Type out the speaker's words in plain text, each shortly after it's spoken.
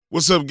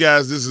What's up,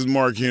 guys? This is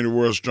Mark here, the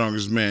world's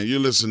strongest man. You're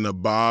listening to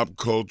Bob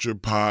Culture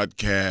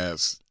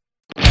Podcast.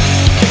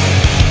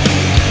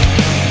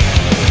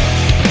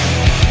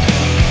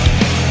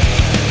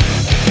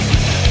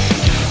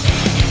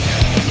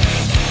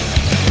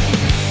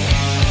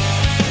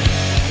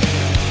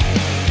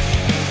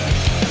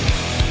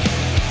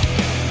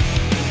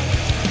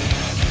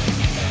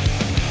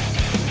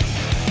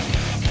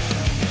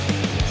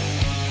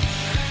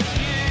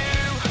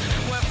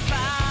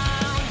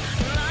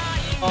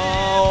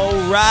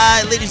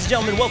 Alright, ladies and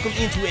gentlemen, welcome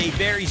into a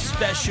very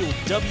special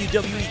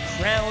WWE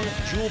Crown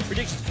Jewel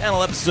Predictions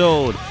Panel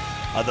episode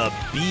of the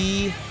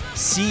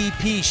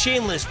BCP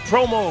Shameless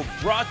Promo,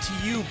 brought to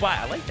you by,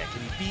 I like that,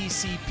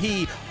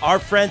 BCP, our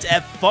friends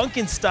at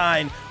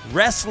Funkenstein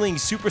Wrestling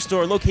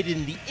Superstore, located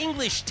in the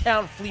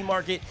Englishtown Flea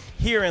Market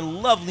here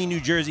in lovely New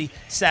Jersey,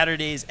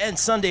 Saturdays and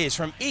Sundays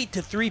from 8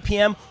 to 3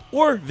 p.m.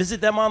 or visit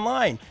them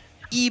online.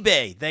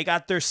 eBay, they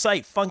got their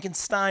site,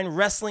 Funkenstein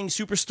Wrestling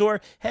Superstore.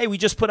 Hey, we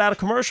just put out a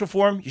commercial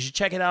for them. You should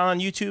check it out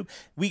on YouTube.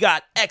 We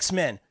got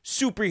X-Men,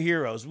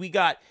 superheroes. We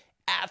got,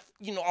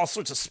 all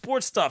sorts of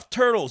sports stuff,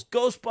 Turtles,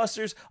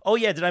 Ghostbusters. Oh,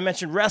 yeah, did I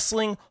mention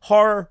wrestling,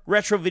 horror,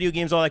 retro video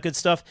games, all that good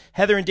stuff?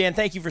 Heather and Dan,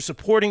 thank you for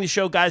supporting the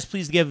show. Guys,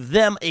 please give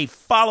them a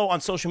follow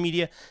on social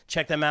media.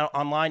 Check them out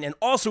online. And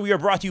also, we are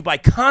brought to you by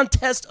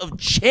Contest of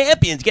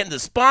Champions, getting the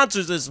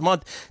sponsors this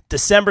month,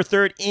 December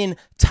 3rd in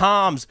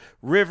Toms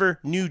River,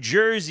 New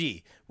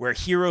Jersey, where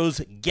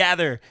heroes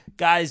gather.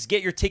 Guys,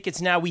 get your tickets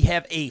now. We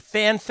have a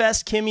fan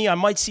fest. Kimmy, I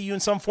might see you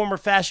in some form or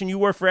fashion. You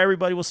work for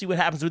everybody. We'll see what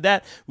happens with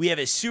that. We have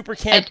a super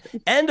camp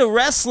and a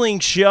wrestling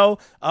show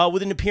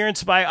with an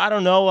appearance by,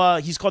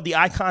 he's called the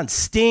Icon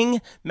Sting.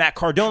 Matt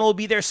Cardona will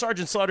be there.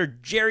 Sergeant Slaughter,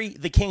 Jerry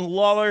the King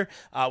Lawler.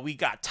 We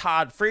got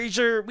Todd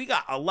Frazier. We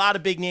got a lot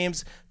of big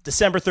names.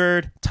 December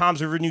 3rd,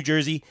 Toms River, New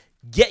Jersey.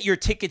 Get your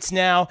tickets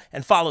now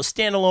and follow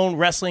Standalone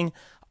Wrestling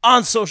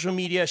on social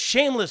media.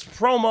 Shameless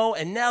promo.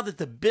 And now that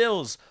the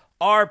bills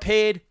are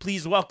paid,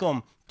 please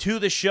welcome to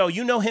the show.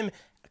 You know him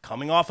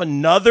coming off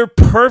another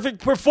perfect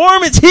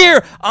performance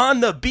here on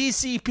the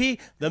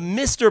BCP, the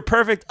Mr.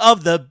 Perfect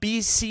of the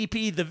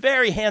BCP, the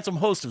very handsome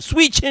host of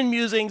Sweet Chin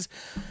Musings.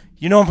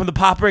 You know him from the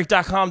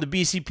popbreak.com, the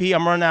BCP.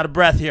 I'm running out of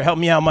breath here. Help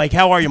me out, Mike.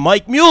 How are you,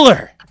 Mike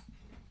Mueller?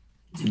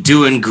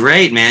 Doing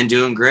great, man.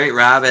 Doing great,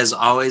 Rob. As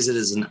always, it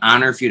is an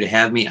honor for you to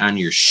have me on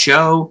your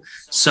show.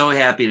 So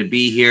happy to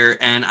be here.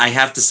 And I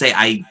have to say,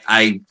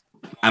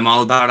 I'm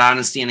all about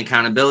honesty and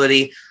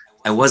accountability.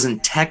 I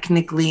wasn't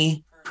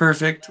technically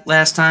perfect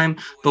last time,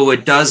 but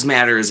what does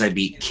matter is I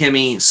beat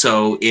Kimmy.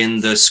 So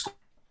in the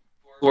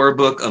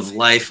scorebook of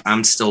life,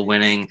 I'm still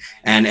winning.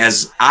 And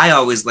as I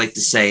always like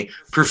to say,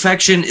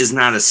 perfection is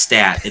not a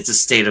stat, it's a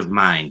state of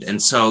mind.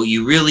 And so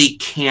you really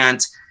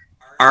can't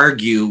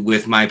argue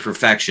with my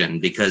perfection,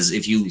 because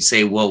if you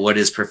say, well, what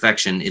is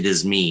perfection? It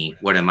is me.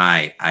 What am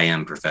I? I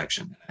am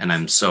perfection. And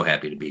I'm so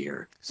happy to be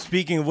here.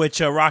 Speaking of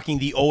which, rocking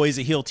the Always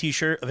a Heel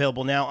t-shirt,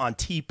 available now on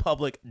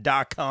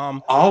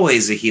tpublic.com.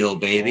 Always a heel,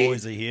 baby.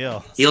 Always a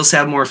heel. Heels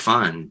have more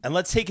fun. And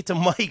let's take it to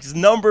Mike's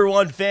number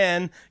one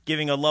fan,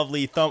 giving a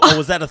lovely thumb. Oh,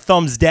 was that a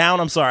thumbs down?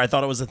 I'm sorry. I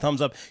thought it was a thumbs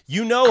up.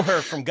 You know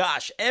her from,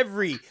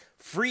 every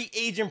free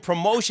agent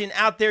promotion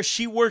out there.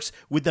 She works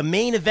with the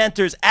main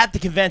eventers at the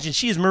convention.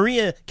 She is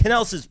Maria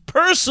Kanellis'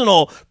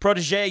 personal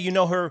protege. You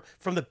know her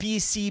from the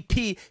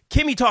BCP,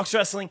 Kimmy Talks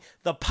Wrestling,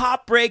 the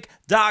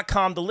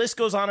popbreak.com. The list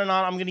goes on and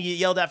on. I'm going to get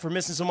yelled at for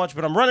missing so much,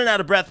 but I'm running out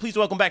of breath. Please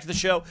welcome back to the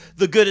show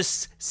the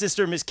goodest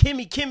sister, Miss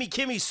Kimmy.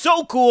 Kimmy,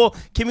 so cool.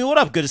 Kimmy, what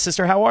up, goodest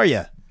sister? How are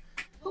you?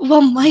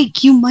 Well,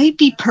 Mike, you might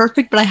be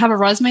perfect, but I have a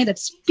resume that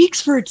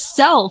speaks for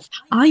itself.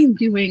 I am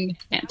doing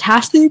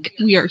fantastic.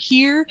 We are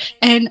here.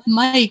 And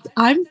Mike,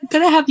 I'm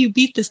going to have you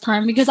beat this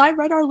time because I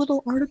read our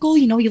little article,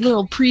 your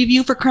little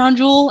preview for Crown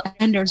Jewel,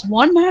 and there's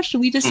one match that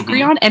we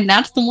disagree on, and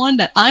that's the one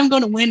that I'm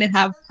going to win and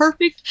have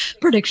perfect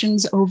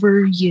predictions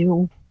over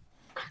you.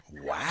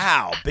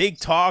 Wow, big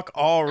talk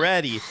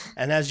already.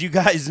 And as you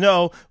guys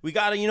know, we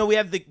got to, we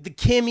have the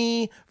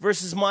Kimmy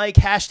versus Mike,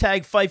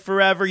 hashtag fight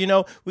forever.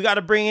 We got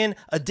to bring in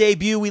a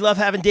debut. We love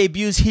having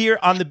debuts here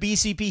on the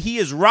BCP. He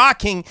is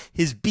rocking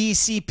his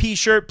BCP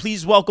shirt.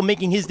 Please welcome,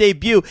 making his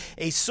debut,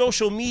 a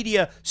social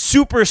media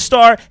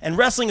superstar and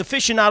wrestling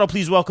aficionado.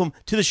 Please welcome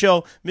to the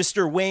show,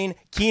 Mr. Wayne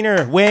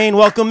Keehner. Wayne,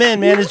 welcome in,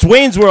 man. It's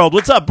Wayne's World.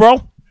 What's up,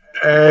 bro?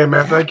 Hey,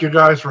 man, thank you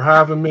guys for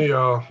having me.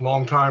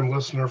 Long-time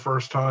listener,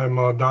 first time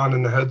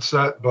donning the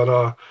headset,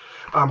 but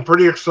I'm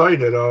pretty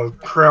excited.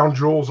 Crown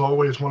Jewel is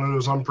always one of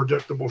those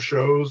unpredictable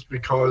shows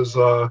because,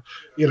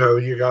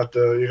 you got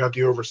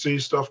the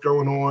overseas stuff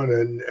going on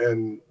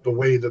and the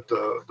way that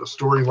the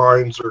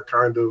storylines are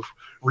kind of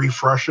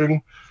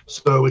refreshing.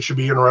 So it should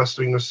be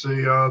interesting to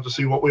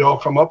see what we all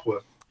come up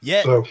with.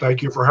 Yeah. So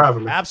thank you for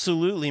having me.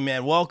 Absolutely,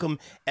 man. Welcome.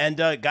 And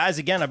guys,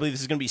 again, I believe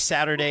this is going to be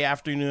Saturday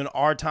afternoon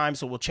our time,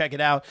 so we'll check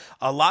it out.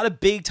 A lot of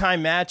big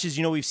time matches.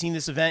 You know, we've seen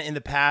this event in the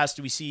past.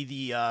 We see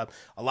the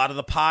a lot of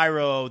the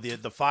pyro,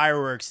 the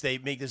fireworks. They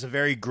make this a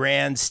very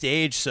grand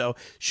stage, so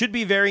should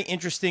be a very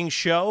interesting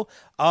show.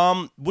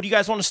 What do you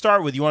guys want to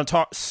start with? You want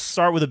to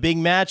start with a big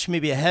match,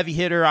 maybe a heavy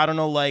hitter? I don't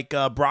know, like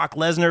Brock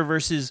Lesnar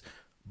versus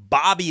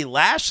Bobby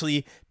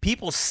Lashley.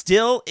 People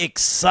still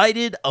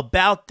excited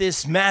about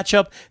this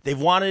matchup. They've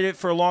wanted it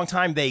for a long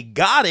time. They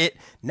got it.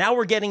 Now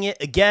we're getting it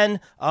again.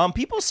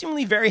 People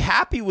seemingly very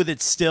happy with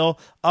it still.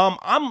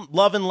 I'm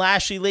loving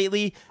Lashley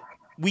lately.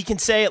 We can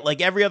say it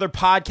like every other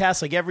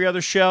podcast, like every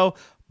other show.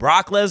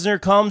 Brock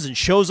Lesnar comes and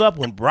shows up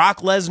when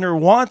Brock Lesnar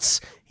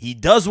wants. He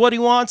does what he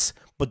wants.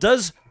 But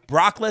does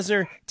Brock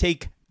Lesnar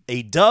take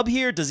a dub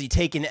here? Does he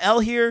take an L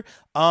here?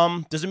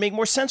 Does it make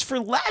more sense for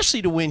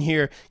Lashley to win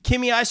here?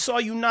 Kimmy, I saw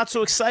you not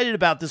so excited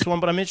about this one,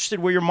 but I'm interested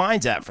where your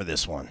mind's at for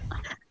this one.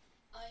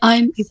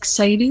 I'm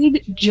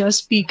excited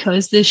just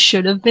because this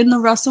should have been the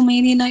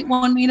WrestleMania Night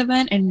 1 main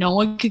event, and no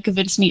one could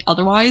convince me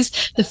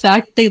otherwise. The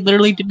fact they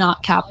literally did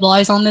not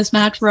capitalize on this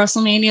match for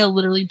WrestleMania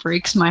literally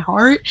breaks my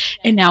heart,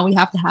 and now we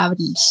have to have it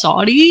in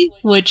Saudi,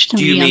 which to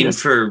me... Do you mean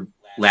for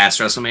last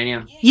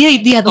WrestleMania?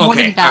 Yeah, the one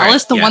in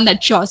Dallas, right, the one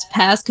that just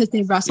passed because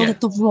they wrestled at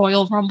the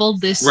Royal Rumble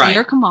this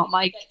year. Come on,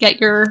 Mike, get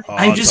your...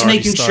 I'm just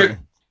making sure...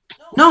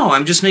 No,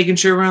 I'm just making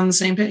sure we're on the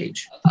same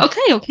page.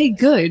 Okay,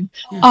 good.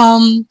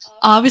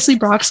 Obviously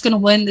Brock's gonna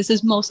win. This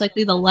is most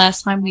likely the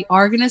last time we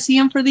are gonna see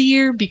him for the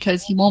year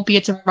because he won't be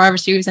at Survivor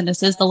Series, and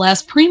this is the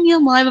last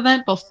premium live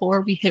event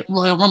before we hit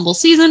Royal Rumble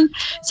season.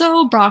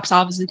 So Brock's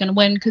obviously gonna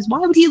win because why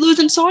would he lose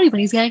in Saudi when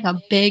he's getting a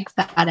big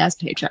fat ass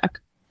paycheck?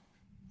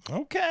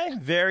 Okay,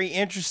 very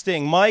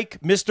interesting. Mike,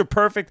 Mr.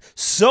 Perfect,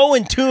 so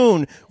in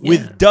tune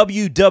with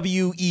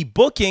WWE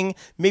booking.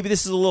 Maybe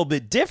this is a little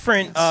bit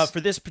different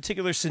for this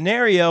particular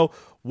scenario.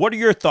 What are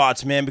your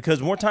thoughts, man? Because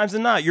more times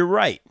than not, you're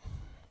right.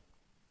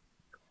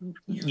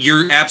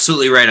 You're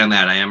absolutely right on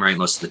that. I am right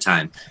most of the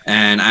time.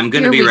 And I'm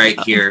going to be right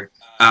here.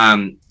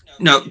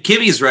 No,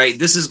 Kimmy's right.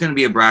 This is going to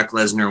be a Brock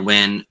Lesnar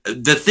win.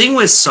 The thing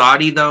with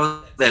Saudi,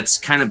 though, that's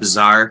kind of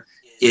bizarre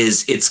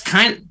is it's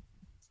kind of...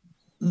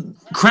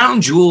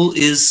 Crown Jewel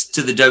is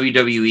to the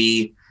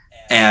WWE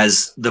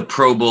as the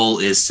Pro Bowl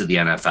is to the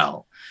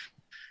NFL.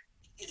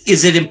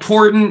 Is it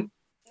important?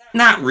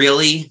 Not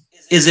really.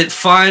 Is it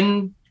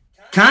fun?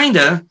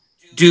 Kinda.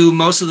 Do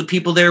most of the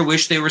people there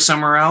wish they were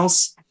somewhere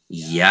else?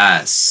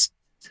 Yes,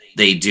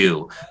 they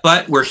do.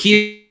 But we're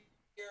here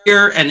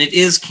and it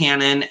is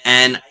canon,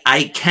 and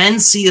I can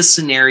see a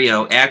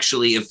scenario,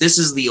 actually, if this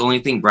is the only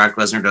thing Brock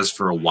Lesnar does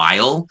for a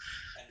while,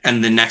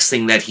 and the next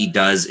thing that he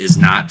does is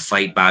not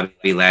fight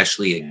Bobby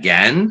Lashley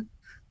again,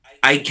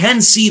 I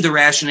can see the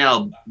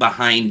rationale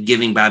behind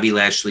giving Bobby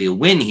Lashley a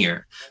win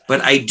here.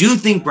 But I do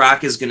think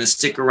Brock is going to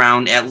stick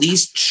around at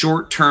least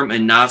short-term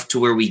enough to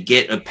where we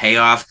get a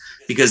payoff,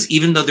 because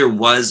even though there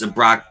was a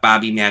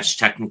Brock-Bobby match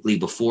technically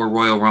before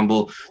Royal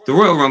Rumble, the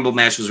Royal Rumble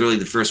match was really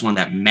the first one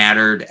that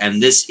mattered,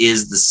 and this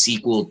is the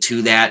sequel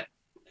to that.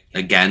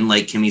 Again,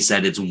 like Kimmy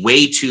said, it's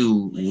way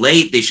too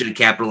late. They should have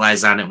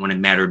capitalized on it when it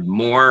mattered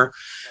more.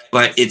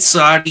 But it's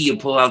Saudi, you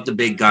pull out the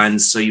big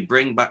guns, so you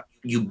bring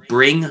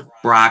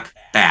Brock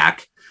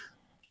back,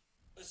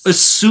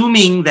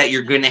 assuming that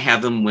you're going to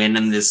have him win,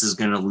 and this is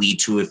going to lead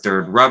to a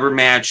third rubber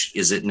match.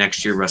 Is it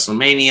next year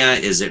WrestleMania?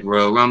 Is it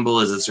Royal Rumble?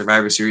 Is it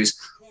Survivor Series?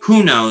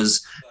 Who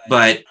knows?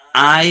 But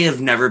I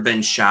have never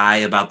been shy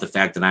about the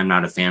fact that I'm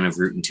not a fan of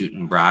Rootin'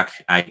 Tootin' Brock.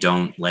 I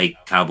don't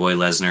like Cowboy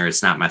Lesnar.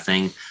 It's not my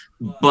thing.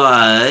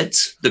 But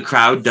the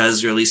crowd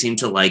does really seem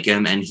to like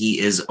him, and he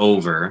is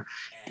over.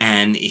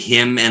 And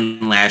him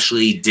and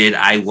Lashley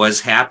I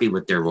was happy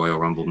with their Royal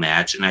Rumble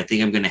match. And I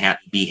think I'm going to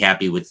be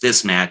happy with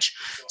this match.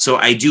 So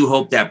I do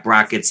hope that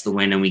Brock gets the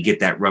win and we get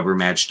that rubber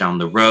match down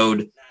the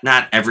road.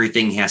 Not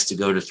everything has to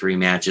go to 3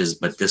 matches,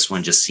 but this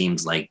one just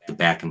seems like the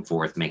back and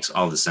forth makes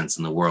all the sense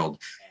in the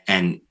world.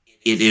 And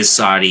it is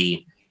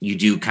Saudi. You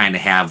do kind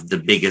of have the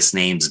biggest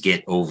names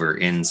get over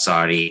in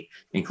Saudi,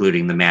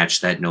 including the match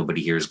that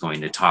nobody here is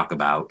going to talk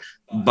about.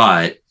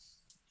 But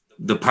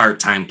the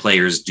part-time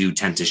players do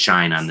tend to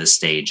shine on this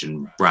stage,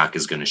 and Brock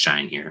is going to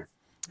shine here.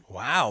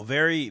 Wow,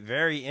 very,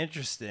 very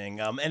interesting.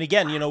 And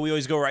again, we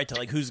always go right to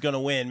like who's going to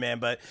win, man.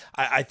 But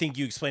I think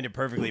you explained it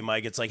perfectly,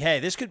 Mike. It's like, hey,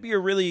 this could be a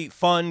really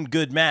fun,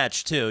 good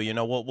match too.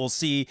 We'll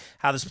see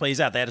how this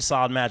plays out. They had a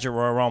solid match at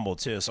Royal Rumble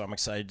too, so I'm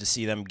excited to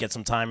see them get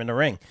some time in the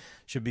ring.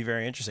 Should be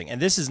very interesting. And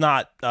this is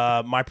not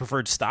my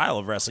preferred style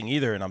of wrestling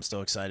either, and I'm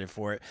still excited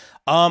for it.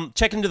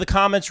 Check into the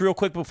comments real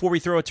quick before we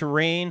throw it to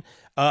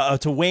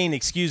Wayne,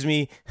 excuse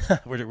me.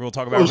 We'll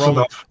talk about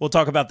Roman. We'll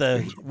talk about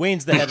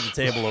Wayne's the head of the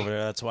table over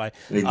there. That's why.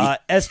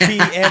 SP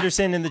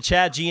Anderson in the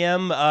chat,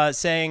 GM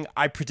saying,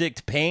 I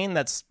predict pain.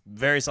 That's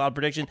very solid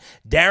prediction.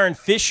 Darren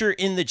Fisher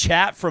in the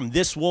chat from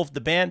This Wolf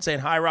the Band saying,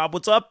 hi, Rob.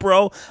 What's up,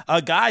 bro?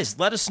 Guys,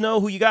 let us know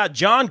who you got.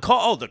 John,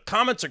 the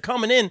comments are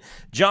coming in.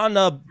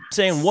 John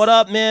saying, what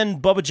up, man?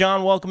 Bubba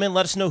John, welcome in.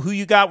 Let us know who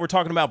you got. We're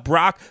talking about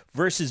Brock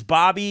versus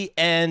Bobby.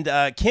 And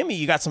Kimmy,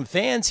 you got some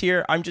fans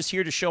here. I'm just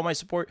here to show my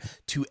support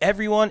to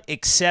everyone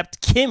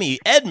except Kimmy.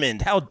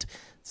 Edmund,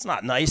 it's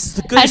not nice. It's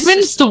the good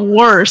Edmund's the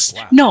worst.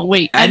 Wow. No,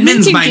 wait.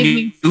 Edmund's my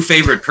new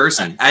favorite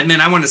person.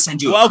 Edmund, I want to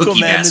send you a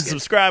cookie basket. Edmund,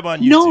 subscribe on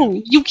YouTube.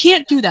 No, you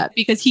can't do that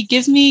because he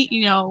gives me,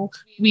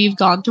 we've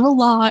gone through a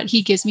lot.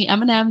 He gives me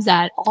M&Ms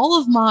at all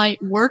of my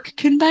work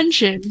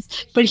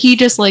conventions, but he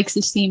just likes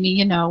to see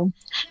me,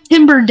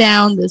 timber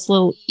down this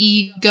little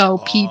ego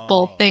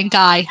people think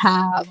I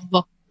have.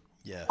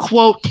 Yeah.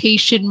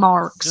 Quotation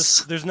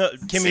marks. There's no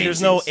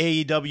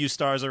AEW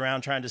stars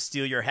around trying to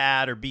steal your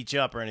hat or beat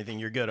you up or anything.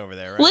 You're good over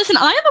there, right? Listen,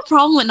 I have a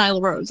problem with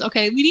Nyla Rose.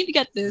 Okay, we need to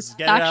get this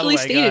actually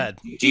stated.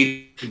 Do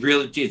you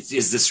really?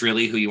 Is this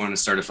really who you want to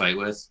start a fight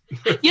with?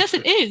 Yes,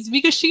 it is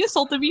because she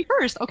assaulted me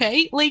first.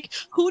 Okay, like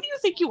who do you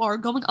think you are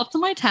going up to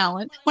my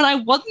talent when I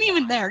wasn't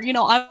even there?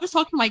 I was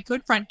talking to my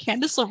good friend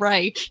Candice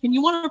LeRae, and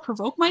you want to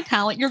provoke my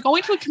talent. You're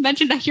going to a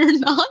convention that you're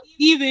not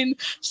even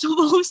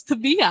supposed to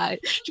be at.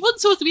 She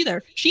wasn't supposed to be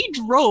there. She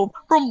drove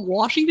from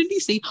Washington,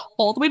 D.C.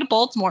 all the way to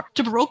Baltimore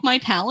to provoke my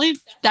talent.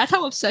 That's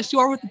how obsessed you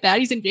are with the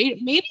baddies and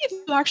Jade. Maybe if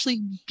you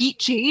actually beat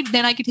Jade,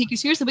 then I could take you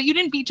seriously, but you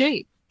didn't beat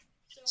Jade.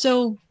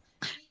 So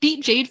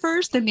beat Jade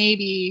first, then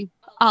maybe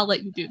I'll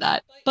let you do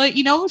that. But,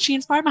 she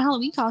inspired my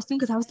Halloween costume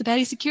because I was the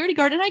baddie security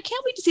guard, and I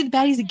can't wait to see the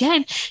baddies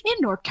again in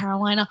North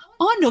Carolina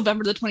on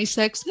November the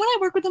 26th when I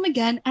work with them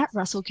again at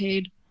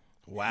WrestleCade.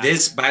 Wow.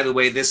 This, by the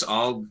way, this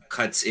all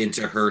cuts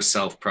into her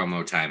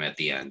self-promo time at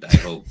the end. I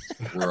hope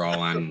we're all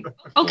on board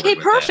okay,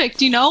 with perfect.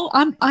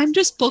 That. I'm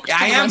just booked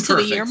for the rest of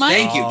the year.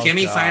 Thank you.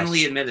 Kimmy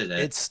finally admitted it.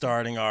 It's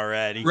starting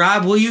already.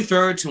 Rob, will you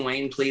throw it to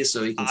Wayne, please,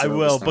 so he can I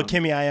will, but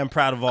Kimmy, I am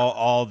proud of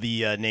all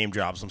the name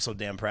drops. I'm so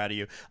damn proud of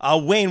you.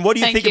 Wayne, what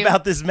do you think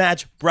about this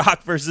match,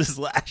 Brock versus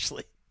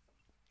Lashley?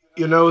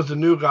 As a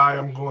new guy,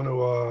 I'm going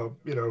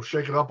to,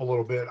 shake it up a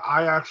little bit.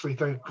 I actually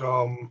think,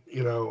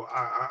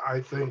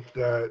 I think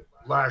that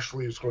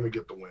Lashley is going to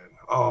get the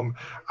win.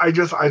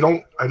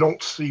 I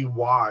don't see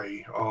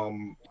why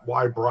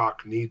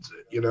Brock needs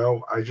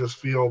it. I just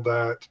feel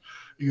that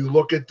you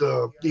look at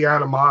the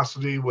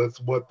animosity with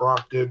what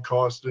Brock did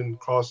costing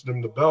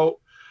him the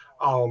belt.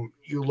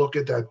 You look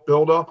at that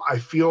buildup. I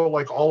feel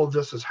like all of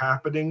this is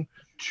happening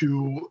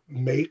to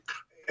make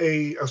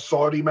a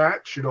Saudi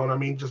match, you know what I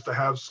mean? Just to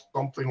have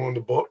something on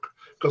the book.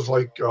 Because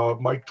like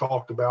Mike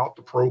talked about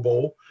the Pro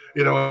Bowl,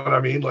 you know what I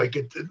mean? Like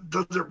it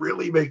doesn't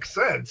really make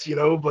sense,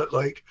 but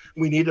like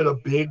we needed a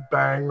big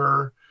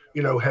banger,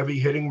 heavy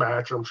hitting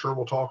match. I'm sure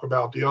we'll talk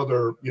about the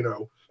other,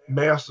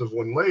 massive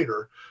one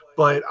later.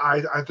 But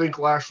I think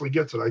Lashley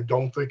gets it. I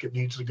don't think it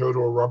needs to go to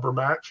a rubber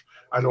match.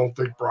 I don't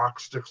think Brock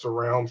sticks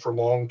around for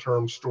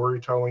long-term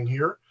storytelling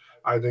here.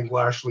 I think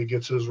Lashley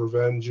gets his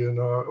revenge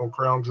on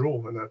Crown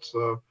Jewel, and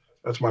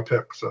that's my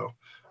pick. So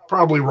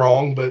probably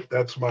wrong, but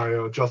that's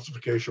my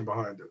justification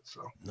behind it.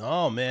 So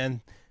no, man,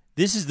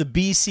 this is the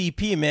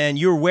BCP, man.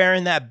 You're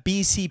wearing that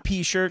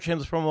BCP shirt.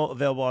 Shameless promo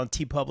available on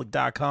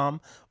tpublic.com.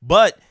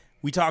 But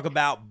we talk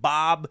about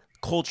Bob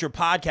Culture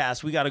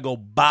Podcast. We got to go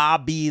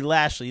Bobby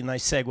Lashley.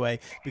 Nice segue,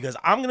 because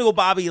I'm going to go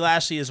Bobby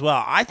Lashley as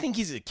well. I think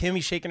he's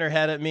Kimmy shaking her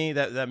head at me.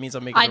 That means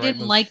I'm making the right didn't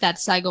move. Like that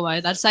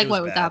segue. That segue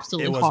was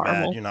absolutely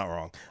horrible. Bad. You're not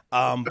wrong.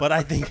 But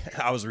I think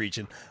I was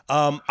reaching.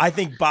 I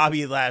think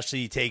Bobby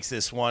Lashley takes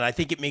this one. I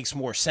think it makes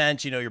more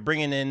sense. You're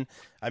bringing in,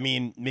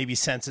 maybe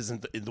sense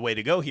isn't the way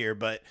to go here,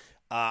 but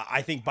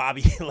I think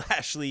Bobby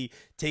Lashley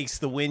takes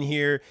the win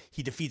here.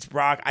 He defeats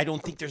Brock. I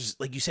don't think there's,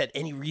 like you said,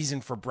 any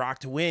reason for Brock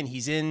to win.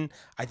 He's in.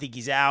 I think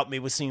he's out. Maybe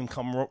we'll see him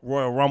come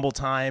Royal Rumble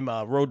time,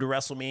 road to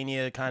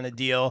WrestleMania kind of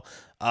deal.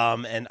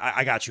 And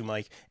I got you,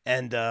 Mike.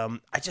 And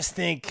I just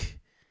think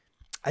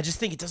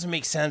it doesn't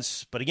make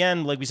sense. But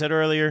again, like we said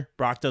earlier,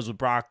 Brock does what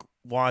Brock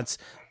wants.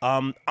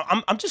 I'm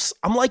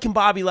liking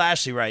Bobby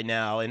Lashley right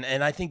now,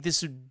 and I think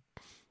this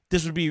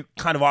would be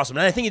kind of awesome.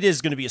 And I think it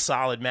is going to be a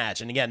solid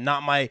match. And again,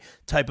 not my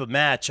type of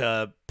match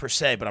per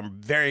se, but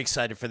I'm very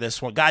excited for this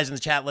one. Guys in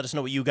the chat, let us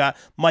know what you got.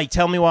 Mike,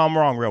 tell me why I'm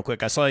wrong real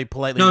quick. I saw you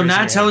politely. No,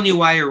 not telling you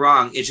why you're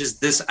wrong. It's just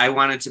this. I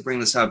wanted to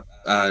bring this up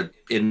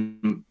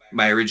in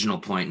my original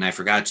point, and I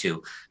forgot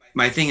to.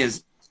 My thing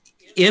is,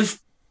 if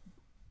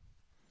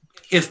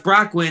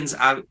Brock wins,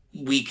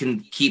 we can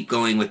keep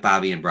going with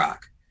Bobby and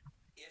Brock.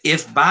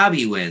 If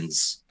Bobby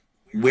wins,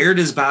 where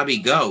does Bobby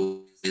go?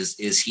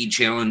 Is he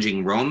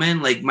challenging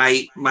Roman? Like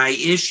my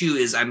issue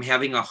is I'm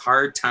having a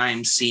hard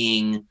time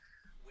seeing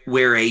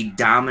where a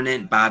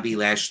dominant Bobby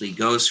Lashley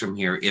goes from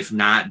here, if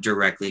not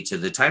directly to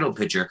the title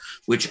picture,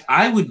 which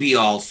I would be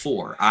all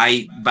for.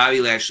 Bobby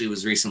Lashley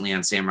was recently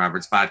on Sam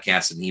Roberts'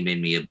 podcast, and he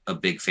made me a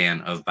big fan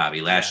of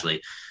Bobby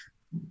Lashley.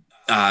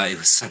 It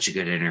was such a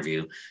good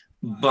interview,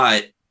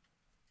 but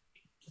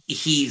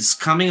he's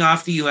coming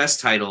off the U.S.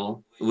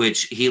 title,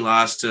 which he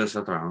lost to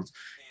Seth Rollins.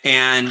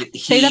 And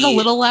say that a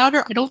little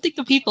louder. I don't think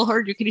the people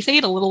heard you. Can you say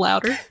it a little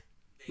louder?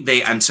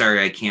 I'm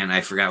sorry, I can't. I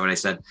forgot what I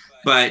said.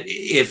 But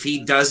if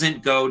he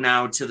doesn't go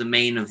now to the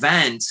main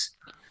event,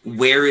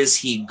 where is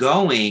he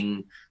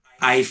going?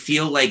 I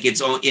feel like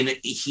this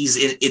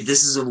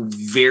is a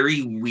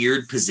very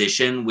weird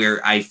position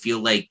where I feel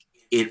like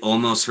it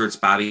almost hurts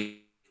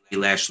Bobby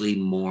Lashley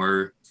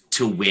more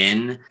to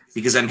win,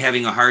 because I'm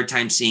having a hard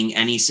time seeing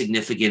any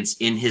significance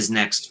in his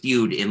next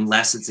feud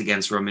unless it's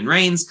against Roman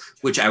Reigns,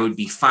 which I would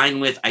be fine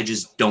with. I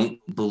just don't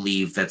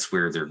believe that's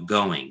where they're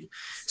going.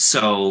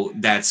 So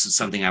that's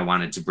something I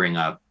wanted to bring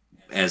up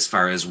as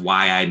far as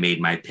why I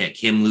made my pick.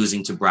 Him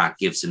losing to Brock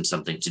gives him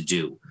something to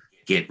do,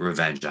 get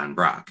revenge on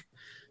Brock.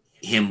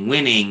 Him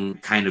winning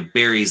kind of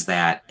buries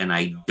that, and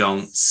I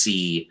don't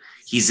see,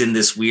 he's in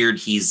this weird,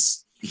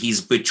 he's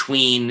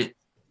between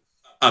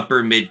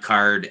upper mid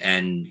card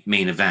and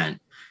main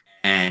event,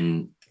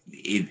 and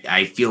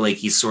I feel like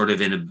he's sort of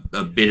in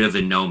a bit of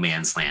a no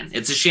man's land.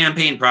 It's a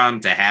champagne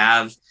problem to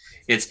have.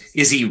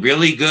 Is he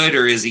really good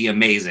or is he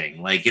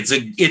amazing? Like it's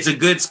a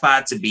good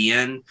spot to be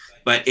in,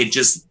 but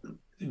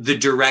the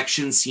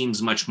direction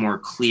seems much more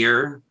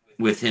clear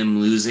with him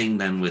losing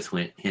than with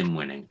him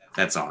winning.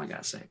 That's all I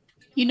gotta say.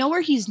 You know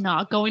where he's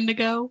not going to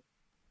go?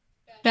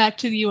 Back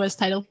to the U.S.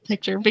 title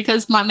picture,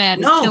 because my man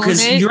is No, killing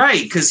because it. you're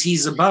right, because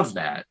he's above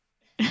that.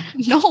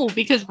 No,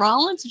 because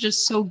Rollins is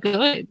just so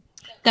good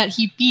that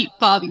he beat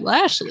Bobby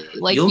Lashley.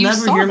 Like You'll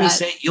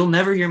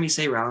never hear me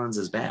say Rollins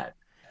is bad,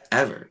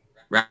 ever.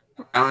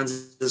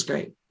 Rollins is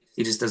great.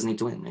 He just doesn't need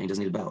to win. He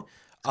doesn't need a belt.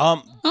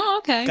 Oh,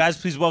 okay. Guys,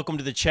 please welcome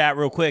to the chat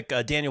real quick.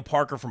 Daniel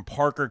Parker from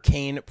Parker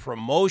Kane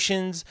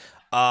Promotions.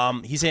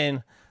 He's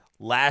saying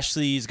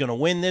Lashley's going to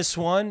win this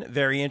one.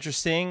 Very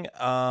interesting.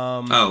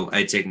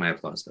 I take my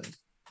applause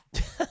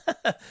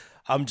back.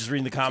 I'm just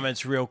reading the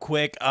comments real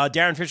quick.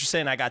 Darren Fisher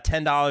saying I got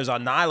 $10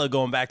 on Nyla,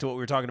 going back to what we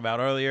were talking about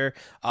earlier.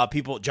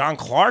 John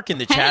Clark in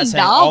the chat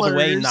saying all the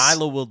way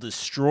Nyla will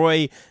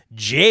destroy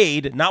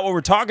Jade. Not what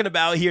we're talking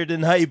about here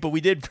tonight, but we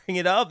did bring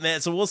it up,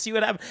 man. So we'll see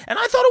what happens. And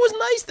I thought it was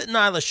nice that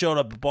Nyla showed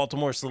up at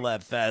Baltimore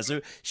Celeb Fest.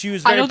 She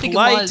was very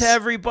polite to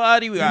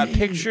everybody. We got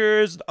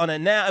pictures on it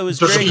now. It was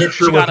great.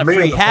 She got a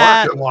free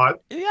hat.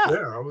 Yeah,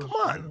 come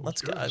on,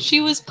 let's go.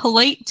 She was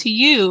polite to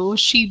you.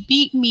 She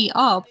beat me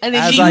up, and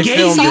then as she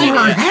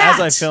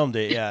I filmed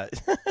it, yeah.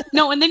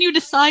 No, and then you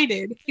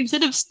decided,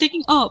 instead of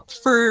sticking up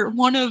for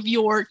one of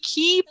your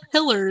key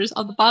pillars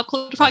of the Bob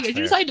Culture podcast, you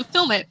decided to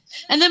film it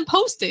and then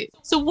post it.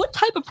 So what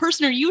type of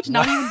person are you to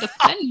not even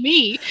defend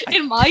me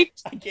in my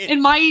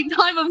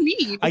time of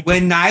need?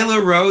 When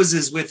Nyla Rose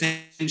is within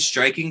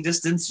striking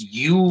distance,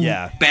 you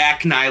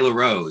back Nyla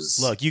Rose.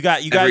 Look, you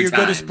got your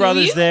goodest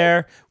brothers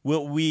there.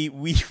 We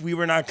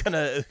were not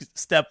gonna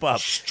step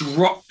up.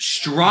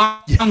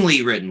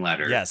 Strongly written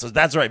letter. Yeah, so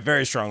that's right.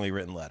 Very strongly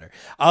written letter.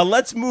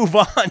 Let's move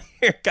on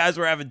here, guys.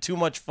 We're having too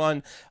much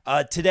fun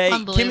today.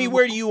 Kimmy,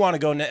 where do you want to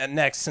go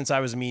next? Since I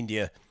was mean to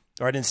you,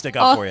 or I didn't stick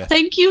up for you.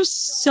 Thank you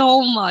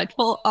so much.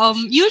 Well,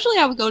 usually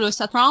I would go to a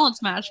Seth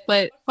Rollins match,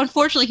 but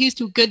unfortunately he's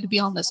too good to be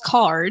on this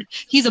card.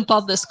 He's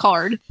above this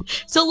card.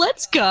 So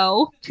let's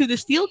go to the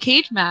steel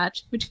cage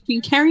match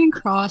between Karrion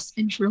Kross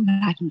and Drew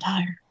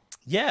McIntyre.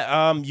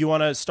 Yeah, you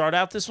want to start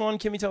out this one?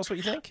 Kimmy, tell us what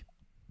you think.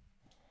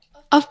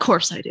 Of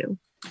course I do.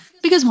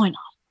 Because why not?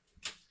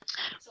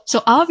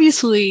 So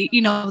obviously,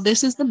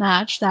 this is the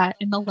match that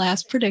in the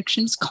last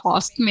predictions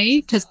cost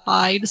me, because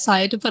I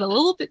decided to put a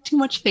little bit too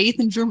much faith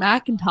in Drew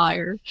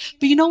McIntyre.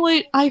 But you know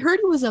what? I heard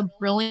he was a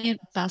brilliant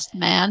best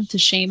man to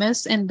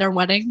Sheamus in their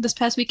wedding this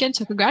past weekend.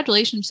 So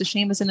congratulations to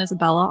Sheamus and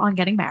Isabella on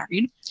getting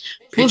married.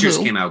 Pictures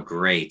came out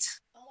great.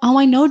 Oh,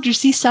 I know. Did you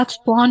see Seth's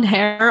blonde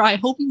hair? I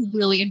hope you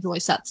really enjoy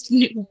Seth's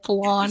new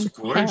blonde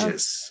hair.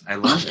 Gorgeous. I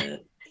love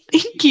it.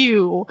 Thank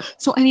you.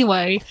 So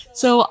anyway,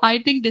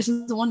 I think this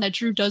is the one that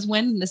Drew does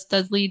win, and this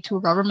does lead to a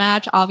rubber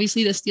match.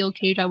 Obviously, the steel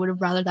cage, I would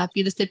have rather that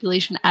be the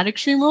stipulation at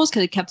Extreme Rules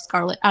because it kept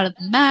Scarlett out of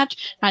the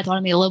match. And I thought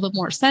it made a little bit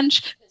more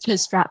sense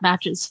because strap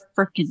matches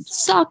freaking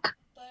suck.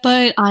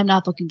 But I'm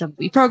not booking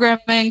WWE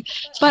programming.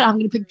 But I'm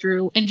going to pick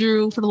Drew. And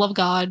Drew, for the love of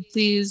God,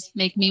 please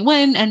make me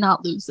win and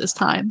not lose this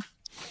time.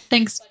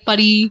 Thanks,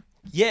 buddy.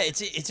 Yeah,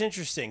 it's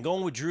interesting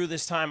going with Drew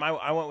this time.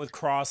 I went with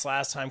Kross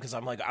last time because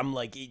I'm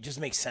like it just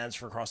makes sense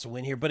for Kross to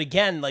win here. But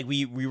again, like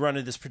we run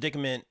into this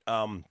predicament.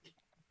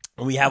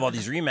 We have all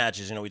these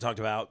rematches. We talked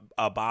about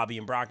Bobby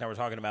and Brock. Now we're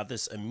talking about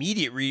this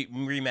immediate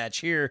rematch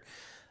here.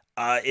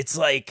 It's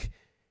like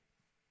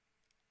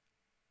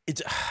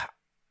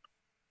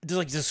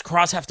does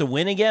Kross have to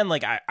win again?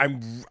 Like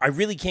I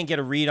really can't get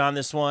a read on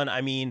this one.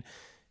 I mean,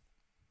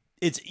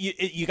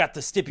 you got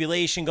the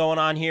stipulation going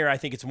on here. I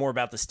think it's more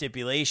about the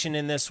stipulation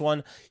in this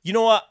one. You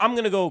know what? I'm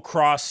going to go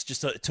Kross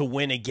just to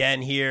win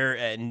again here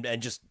and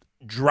just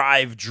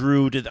drive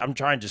Drew to. I'm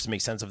trying just to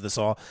make sense of this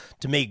all,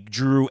 to make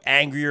Drew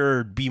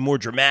angrier, be more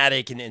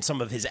dramatic in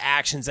some of his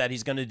actions that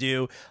he's going to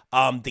do.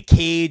 The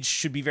cage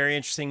should be very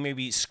interesting.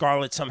 Maybe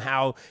Scarlett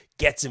somehow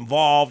gets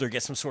involved or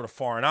gets some sort of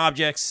foreign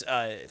objects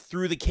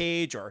through the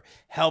cage or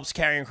helps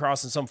Karrion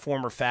Kross in some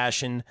form or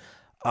fashion.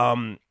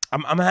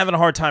 I'm having a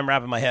hard time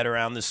wrapping my head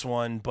around this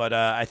one, but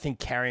I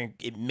think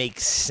it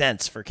makes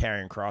sense for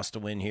Karrion Kross to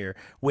win here.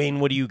 Wayne,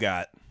 what do you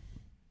got?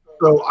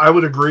 So I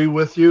would agree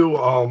with you.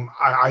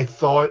 I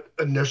thought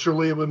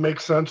initially it would make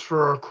sense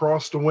for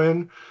Kross to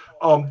win.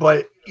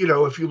 But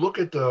if you look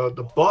at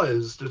the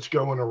buzz that's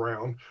going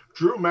around,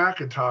 Drew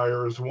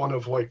McIntyre is one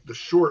of like the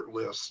short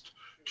list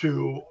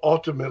to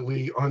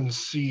ultimately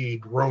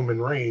unseat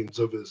Roman Reigns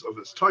of his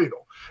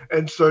title.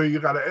 And so you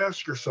got to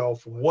ask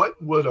yourself,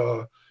 what would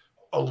a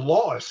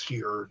loss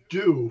here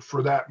do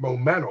for that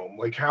momentum?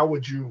 Like, how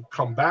would you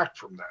come back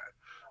from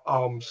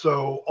that?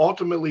 So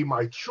ultimately,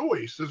 my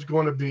choice is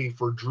going to be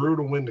for Drew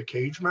to win the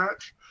cage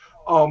match.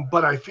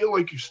 But I feel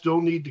like you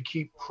still need to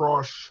keep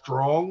Cross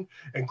strong,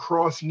 and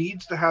Cross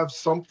needs to have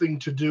something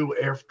to do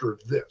after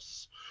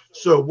this.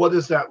 So what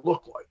does that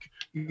look like?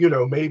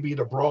 Maybe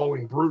the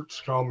Brawling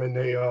Brutes come and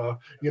they,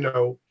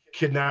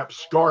 kidnap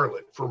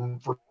Scarlett from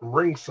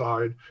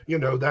ringside.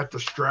 That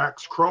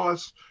distracts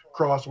Cross.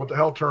 Cross, what the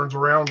hell, turns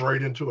around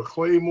right into a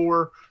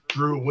Claymore.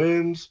 Drew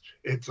wins.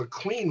 It's a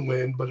clean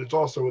win, but it's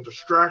also a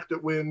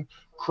distracted win.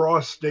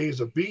 Cross stays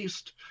a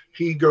beast.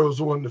 He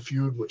goes on to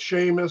feud with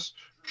Sheamus.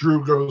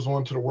 Drew goes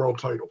on to the world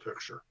title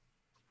picture.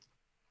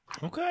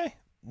 Okay.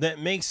 That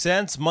makes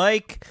sense.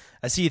 Mike,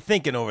 I see you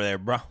thinking over there,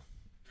 bro.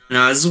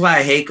 No, this is why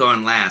I hate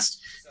going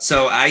last.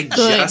 So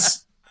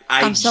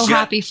I'm so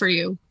happy for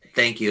you.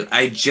 Thank you.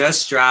 I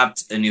just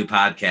dropped a new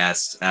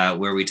podcast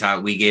where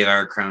we gave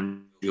our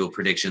crown jewel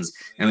predictions,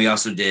 and we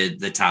also did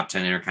the top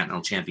 10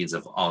 Intercontinental champions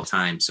of all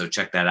time. So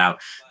check that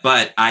out.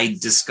 But I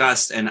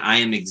discussed, and I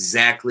am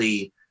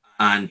exactly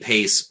on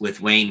pace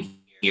with Wayne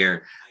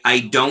here. I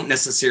don't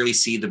necessarily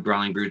see the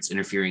Brawling Brutes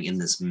interfering in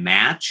this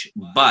match,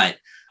 but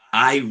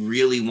I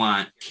really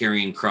want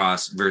Karrion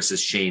Kross versus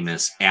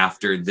Sheamus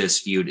after this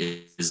feud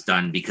is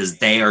done, because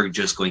they are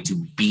just going to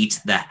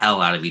beat the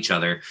hell out of each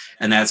other,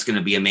 and that's going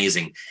to be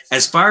amazing.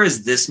 As far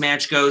as this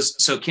match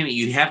goes, so Kimmy,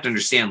 you have to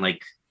understand,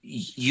 like,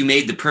 you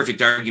made the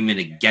perfect argument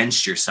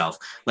against yourself.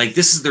 Like,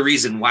 this is the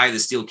reason why the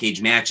steel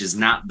cage match is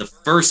not the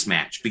first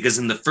match, because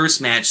in the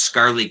first match,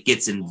 Scarlett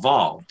gets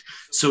involved.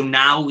 So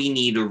now we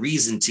need a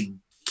reason to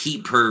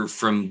keep her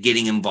from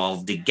getting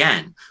involved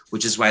again,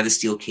 which is why the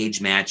steel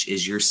cage match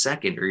is your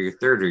second or your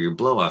third or your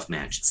blow-off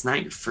match. It's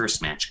not your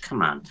first match.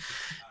 Come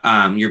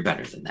on. You're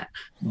better than that.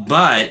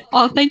 But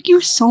thank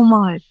you so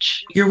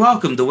much. You're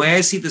welcome. The way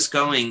I see this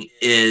going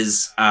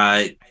is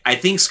I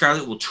think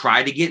Scarlett will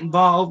try to get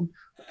involved.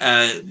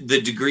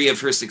 The degree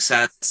of her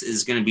success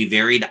is going to be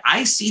varied.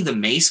 I see the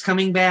mace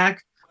coming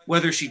back,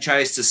 whether she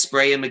tries to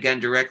spray him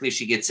again directly,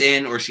 she gets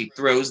in, or she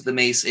throws the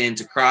mace in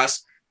to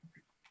Cross.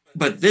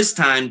 But this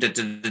time, Drew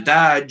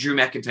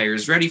McIntyre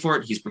is ready for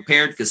it. He's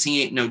prepared because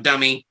he ain't no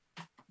dummy.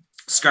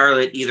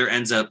 Scarlett either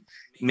ends up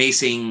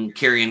macing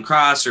Karrion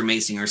Kross or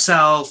macing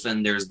herself,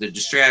 and there's the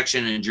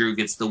distraction, and Drew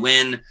gets the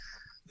win.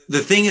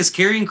 The thing is,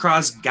 Karrion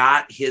Kross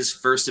got his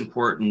first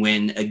important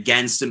win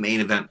against a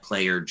main event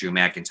player, Drew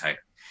McIntyre.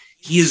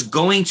 He is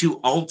going to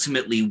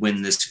ultimately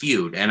win this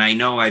feud. And I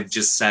know I've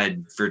just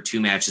said for 2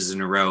 matches in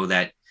a row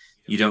that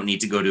you don't need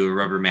to go to a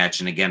rubber match.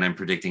 And again, I'm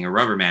predicting a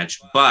rubber match,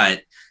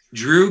 but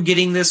Drew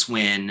getting this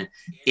win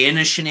in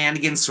a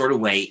shenanigans sort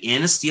of way,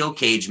 in a steel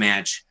cage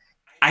match,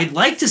 I'd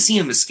like to see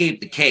him escape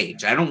the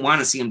cage. I don't want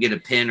to see him get a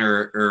pin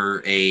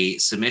or a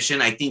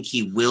submission. I think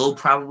he will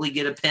probably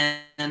get a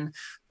pin,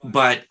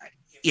 but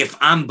if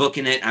I'm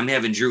booking it, I'm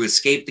having Drew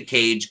escape the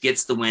cage,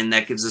 gets the win.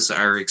 That gives us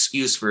our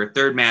excuse for a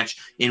third match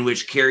in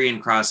which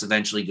Karrion Kross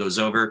eventually goes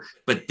over.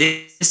 But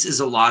this is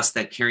a loss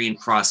that Karrion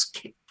Kross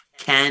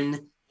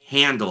can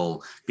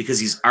handle, because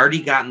he's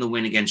already gotten the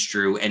win against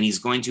Drew, and he's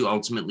going to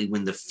ultimately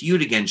win the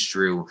feud against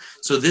Drew.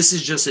 So this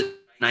is just a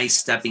nice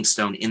stepping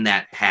stone in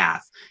that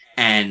path.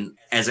 And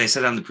as I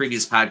said on the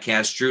previous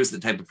podcast, Drew is the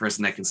type of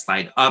person that can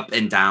slide up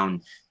and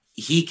down.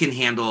 He can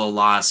handle a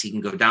loss. He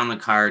can go down the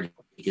card.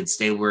 He can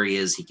stay where he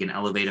is. He can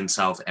elevate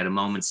himself at a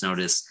moment's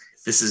notice.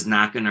 This is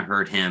not going to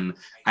hurt him.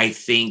 I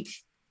think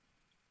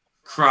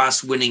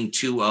Kross winning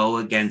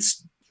 2-0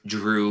 against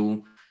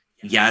Drew,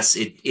 yes,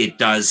 it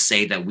does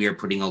say that we are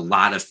putting a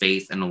lot of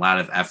faith and a lot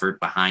of effort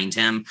behind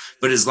him.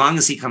 But as long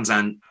as he comes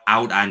out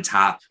on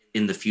top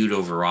in the feud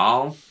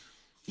overall,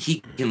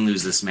 he can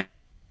lose this match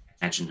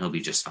and he'll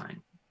be just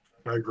fine.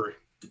 I agree.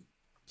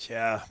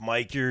 Yeah,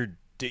 Mike, you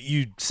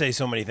say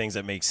so many things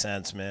that make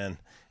sense, man.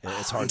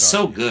 It's hard. It's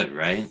so good,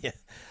 right? Yeah.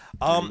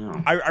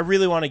 I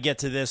really want to get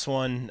to this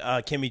one.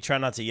 Kimmy, try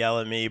not to yell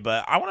at me,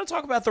 but I want to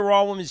talk about the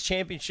Raw Women's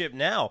Championship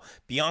now.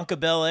 Bianca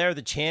Belair,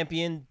 the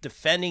champion,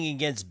 defending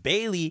against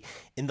Bayley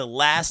in the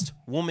last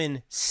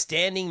woman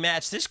standing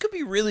match. This could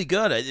be really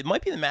good. It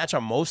might be the match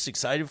I'm most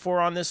excited for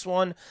on this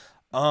one.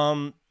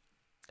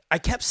 I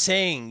kept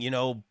saying,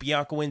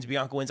 Bianca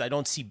wins. I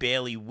don't see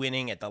Bayley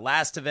winning at the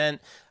last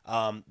event.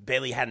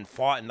 Bayley hadn't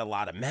fought in a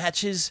lot of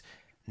matches.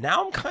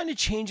 Now I'm kind of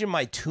changing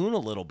my tune a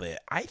little bit.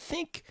 I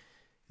think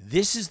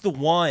this is the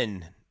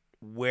one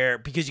where,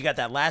 because you got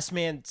that last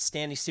man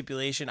standing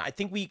stipulation, I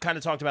think we kind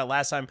of talked about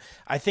last time.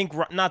 I think,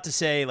 not to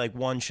say like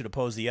one should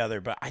oppose the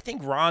other, but I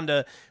think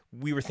Ronda,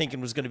 we were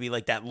thinking was going to be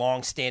like that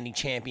long standing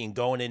champion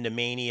going into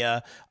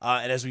Mania.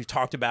 And as we've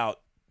talked about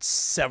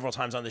several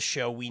times on the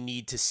show, we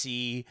need to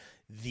see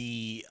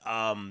the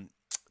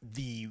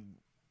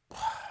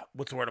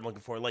what's the word I'm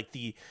looking for? Like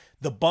the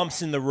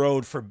bumps in the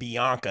road for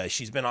Bianca.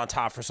 She's been on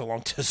top for so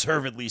long,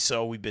 deservedly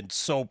so. We've been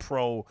so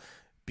pro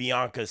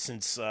Bianca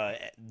since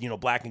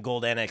Black and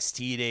Gold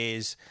NXT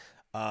days.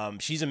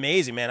 She's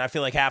amazing, man. I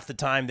feel like half the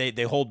time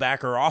they hold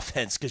back her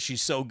offense because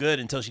she's so good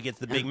until she gets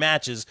the big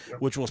matches,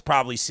 which we'll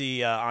probably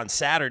see on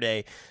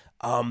Saturday.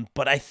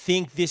 But I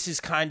think this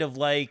is kind of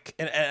like,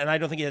 and I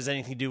don't think it has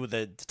anything to do with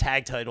the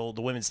tag title,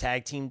 the women's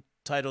tag team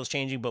titles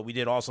changing, but we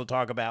did also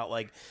talk about,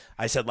 like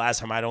I said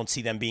last time, I don't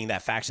see them being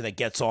that faction that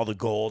gets all the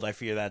gold. I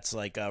fear that's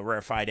like a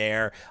rarefied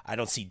air. I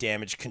don't see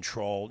Damage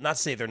Control. Not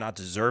to say they're not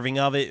deserving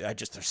of it.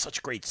 They're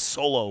such great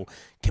solo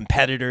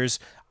competitors.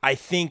 I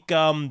think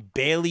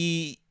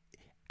Bayley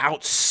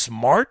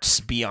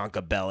outsmarts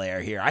Bianca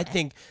Belair here. I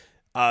think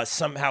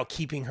somehow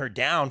keeping her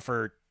down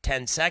for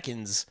 10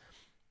 seconds,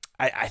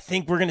 I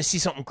think we're going to see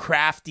something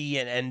crafty,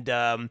 and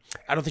I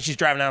don't think she's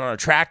driving out on a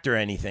tractor or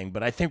anything,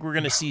 but I think we're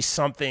going to see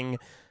something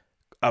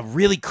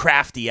really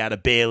crafty out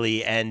of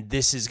Bayley, and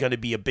this is going to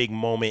be a big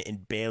moment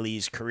in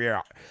Bayley's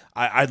career.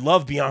 I'd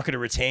love Bianca to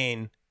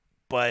retain,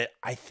 but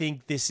I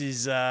think this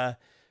is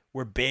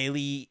where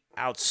Bayley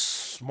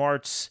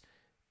outsmarts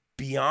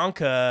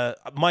Bianca.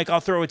 Mike,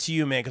 I'll throw it to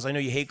you, man, because I know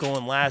you hate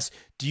going last.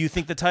 Do you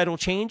think the title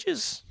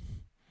changes?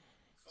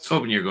 I was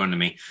hoping you're going to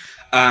me.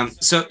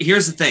 So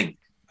here's the thing.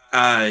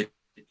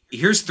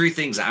 Here's three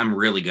things I'm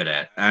really good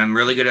at. I'm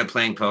really good at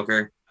playing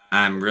poker.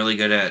 I'm really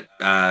good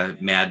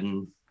at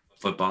Madden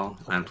football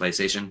on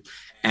PlayStation.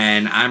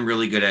 And I'm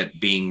really good at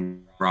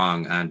being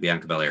wrong on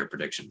Bianca Belair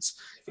predictions.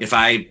 If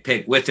I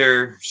pick with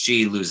her,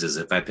 she loses.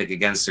 If I pick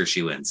against her,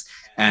 she wins.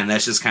 And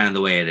that's just kind of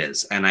the way it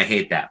is. And I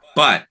hate that.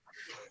 But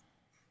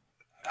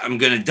I'm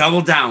going to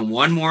double down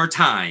one more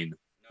time.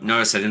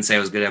 Notice I didn't say I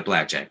was good at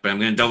blackjack, but I'm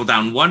going to double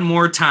down one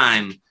more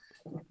time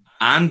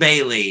on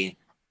Bayley.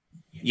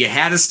 You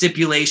had a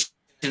stipulation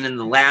in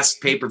the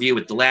last pay-per-view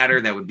with the ladder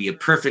that would be a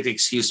perfect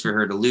excuse for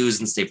her to lose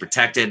and stay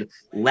protected.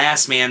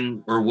 Last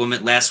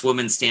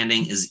woman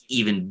standing is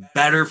even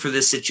better for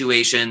this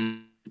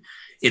situation.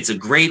 It's a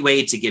great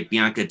way to get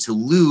Bianca to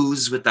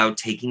lose without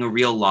taking a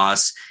real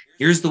loss.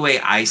 Here's the way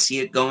I see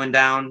it going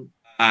down.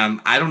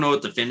 I don't know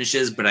what the finish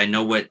is, but I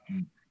know what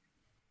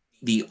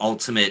the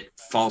ultimate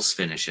false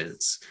finish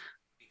is.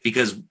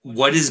 Because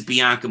what is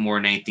Bianca more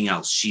than anything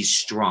else? She's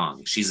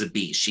strong. She's a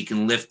beast. She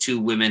can lift two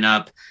women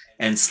up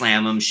and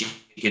slam them. She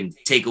can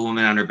take a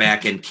woman on her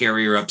back and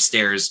carry her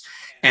upstairs.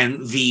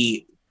 And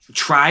the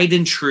tried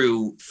and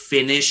true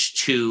finish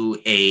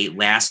to a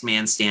last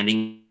man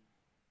standing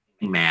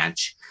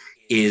match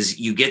is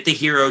you get the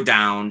hero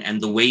down,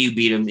 and the way you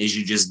beat him is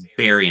you just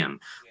bury him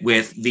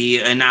with the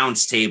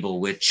announce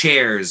table, with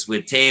chairs,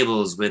 with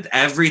tables, with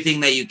everything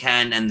that you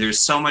can. And there's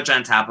so much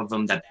on top of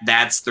them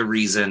that's the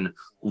reason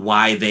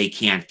why they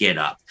can't get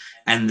up.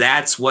 And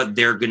that's what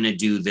they're going to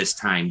do this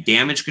time.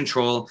 Damage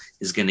Control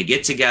is going to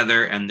get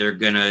together, and they're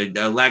going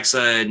to,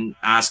 Alexa and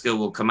Asuka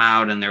will come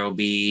out, and there will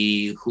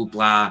be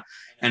hoopla.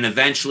 And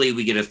eventually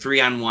we get a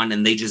 3-on-1,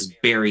 and they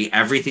just bury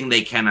everything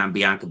they can on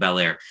Bianca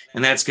Belair.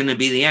 And that's going to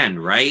be the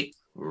end, right?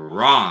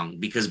 Wrong,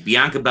 because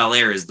Bianca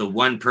Belair is the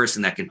one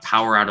person that can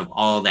power out of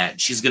all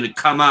that. She's going to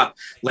come up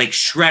like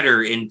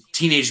Shredder in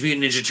Teenage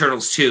Mutant Ninja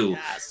Turtles 2,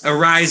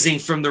 arising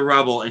from the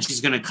rubble, and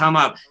she's going to come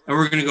up, and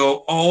we're going to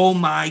go, oh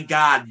my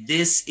God,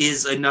 this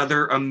is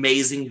another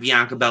amazing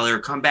Bianca Belair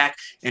comeback,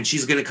 and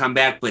she's going to come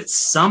back with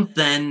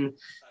something,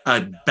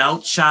 a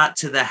belt shot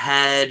to the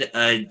head,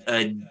 a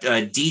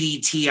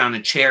DDT on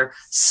a chair.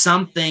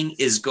 Something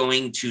is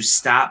going to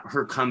stop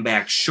her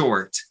comeback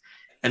short.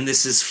 And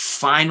this is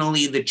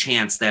finally the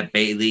chance that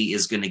Bayley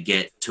is going to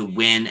get to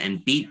win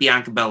and beat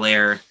Bianca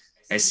Belair.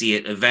 I see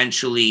it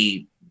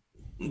eventually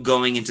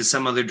going into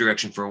some other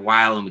direction for a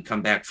while, and we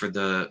come back for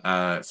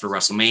for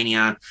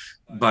WrestleMania.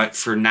 But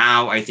for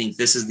now, I think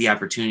this is the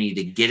opportunity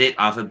to get it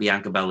off of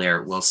Bianca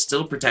Belair while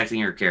still protecting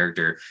her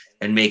character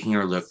and making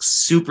her look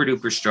super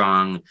duper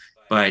strong.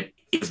 But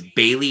if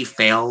Bayley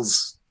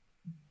fails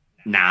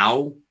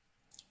now,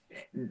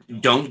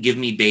 don't give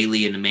me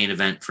Bayley in the main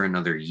event for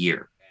another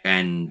year.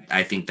 And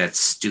I think that's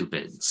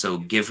stupid. So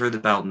give her the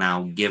belt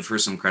now. Give her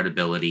some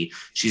credibility.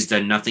 She's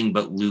done nothing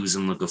but lose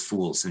and look a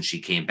fool since she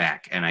came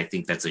back. And I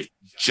think that's a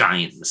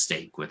giant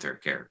mistake with her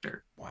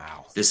character.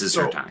 Wow. This is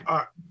her time.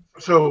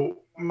 So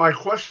my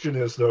question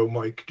is, though,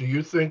 Mike, do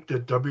you think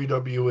that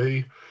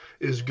WWE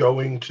is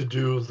going to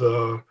do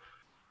the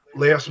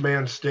last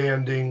man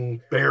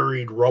standing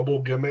buried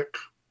rubble gimmick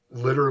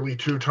literally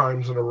 2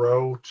 times in a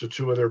row to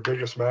 2 of their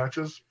biggest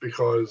matches?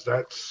 Because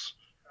that's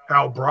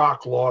how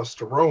Brock lost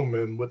to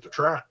Roman with the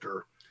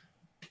tractor.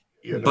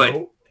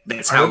 But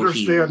that's how I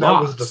understand he that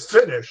lost. was the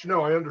finish.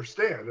 No, I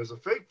understand as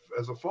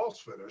a false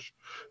finish.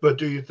 But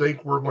do you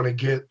think we're going to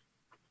get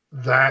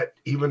that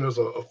even as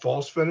a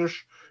false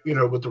finish?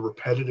 With the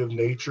repetitive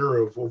nature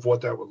of what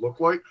that would look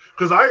like?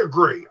 Because I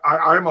agree.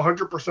 I'm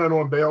 100%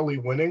 on Bayley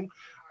winning.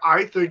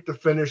 I think the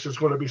finish is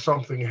going to be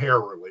something hair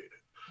related.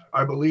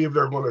 I believe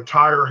they're going to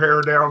tie her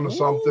hair down to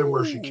something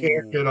where she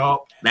can't get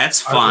up. That's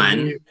fun. I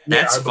believe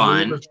it's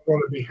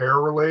going to be hair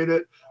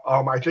related.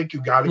 I think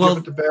you got to give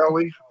it to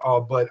Bayley,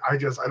 but I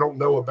don't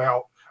know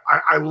about.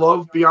 I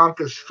love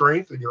Bianca's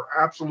strength, and you're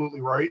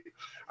absolutely right.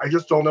 I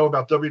just don't know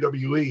about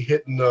WWE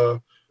hitting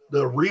the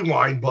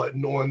rewind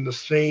button on the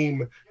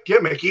same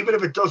gimmick, even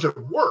if it doesn't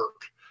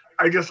work.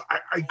 I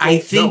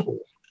don't know.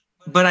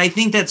 But I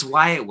think that's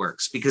why it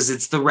works, because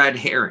it's the red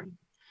herring.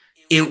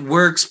 It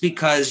works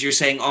because you're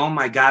saying, oh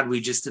my God,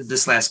 we just did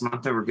this last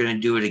month and we're going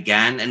to do it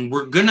again. And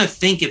we're going to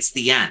think it's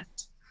the end,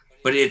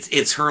 but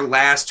it's her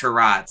last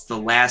hurrah. It's the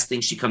last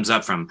thing she comes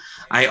up from.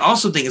 I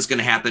also think it's going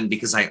to happen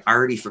because I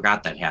already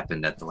forgot that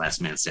happened at the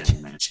last man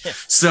standing match.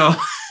 So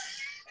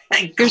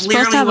you're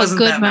supposed to have a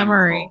good memory.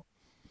 Memorable.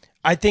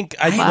 I think,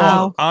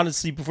 well,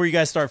 honestly, before you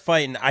guys start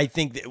fighting, I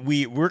think that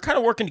we're kind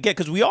of working together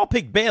because we all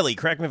picked Bailey.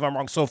 Correct me if I'm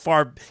wrong. So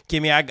far,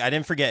 Kimmy, I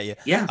didn't forget you.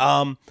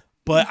 Yeah.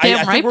 But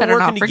I think we're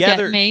working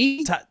together.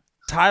 Me.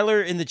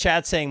 Tyler in the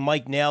chat saying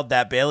Mike nailed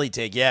that Bailey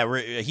take. Yeah,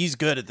 he's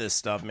good at this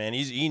stuff, man.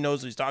 He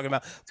knows what he's talking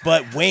about.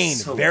 But Wayne,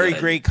 very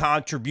great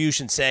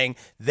contribution, saying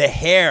the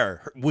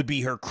hair would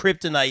be her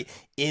kryptonite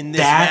in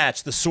this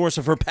match, the source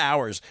of her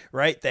powers,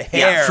 right? The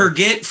hair.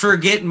 Yeah,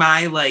 forget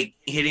my like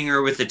hitting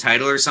her with the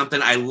title or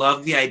something. I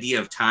love the idea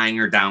of tying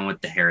her down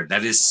with the hair.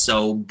 That is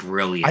so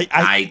brilliant.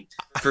 I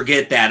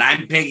forget that.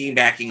 I'm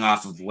piggybacking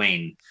off of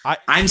Wayne.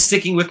 I'm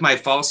sticking with my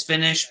false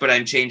finish, but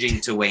I'm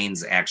changing to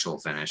Wayne's actual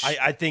finish.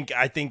 I think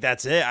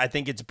that's it. I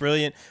think it's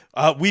brilliant.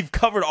 We've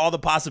covered all the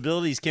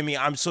possibilities, Kimmy.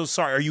 I'm so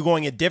sorry. Are you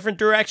going a different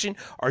direction?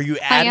 Are you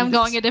adding? I am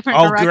going a different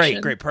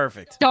direction. Great,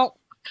 perfect.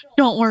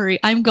 Don't worry.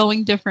 I'm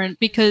going different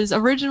because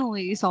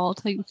originally, so I'll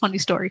tell you a funny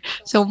story.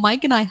 So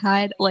Mike and I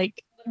had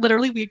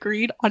literally we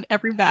agreed on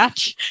every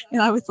match,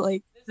 and I was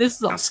like,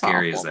 "This is how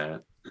scary is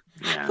that?"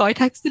 Yeah. So I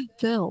texted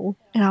Phil,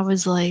 and I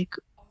was like,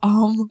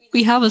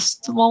 we have a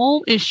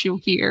small issue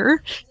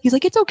here. He's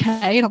like, it's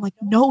okay. And I'm like,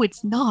 no,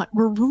 it's not.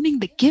 We're ruining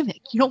the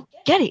gimmick. You don't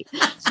get it.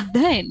 So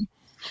then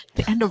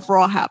the end of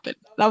Raw happened.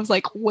 And I was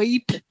like,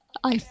 wait,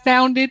 I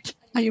found it.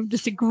 I am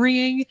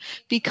disagreeing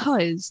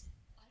because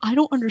I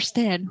don't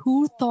understand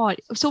who thought.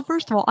 So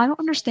first of all, I don't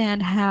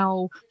understand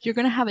how you're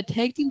going to have a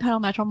tag team title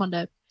match on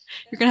Monday.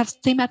 You're going to have the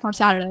same match on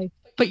Saturday.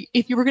 But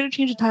if you were going to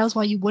change the titles,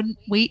 why you wouldn't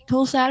wait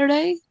till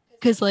Saturday?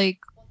 Because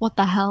what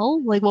the hell?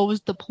 What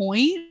was the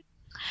point?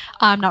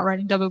 I'm not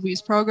writing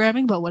WWE's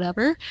programming, but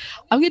whatever.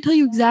 I'm going to tell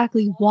you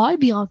exactly why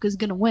Bianca's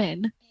going to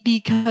win.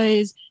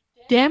 Because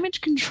Damage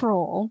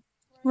Control,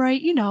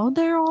 right?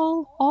 They're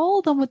all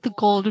of them with the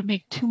gold would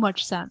make too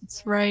much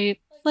sense, right?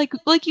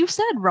 Like you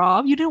said,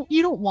 Rob, you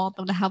don't want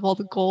them to have all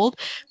the gold,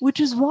 which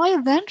is why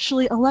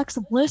eventually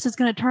Alexa Bliss is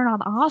going to turn on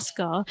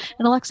Asuka,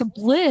 and Alexa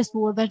Bliss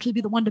will eventually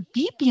be the one to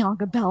beat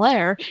Bianca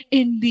Belair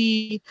in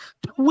the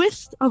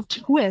twist of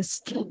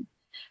twist,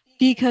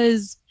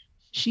 because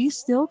she's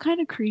still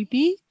kind of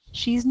creepy.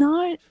 She's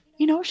not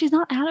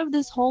out of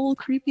this whole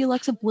creepy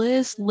Alexa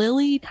Bliss,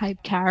 Lily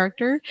type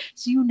character.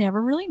 So you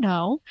never really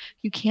know.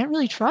 You can't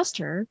really trust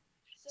her.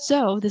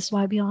 So this is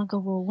why Bianca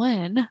will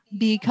win,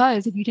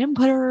 because if you didn't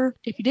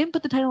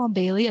put the title on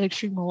Bailey at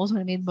Extreme Rules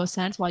when it made the most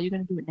sense, why are you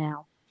going to do it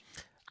now?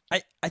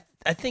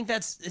 I think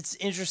it's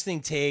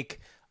interesting take.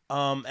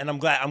 And I'm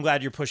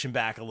glad you're pushing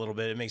back a little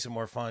bit. It makes it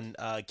more fun,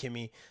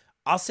 Kimmy.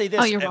 I'll say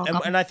this, you're welcome.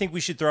 And I think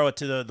we should throw it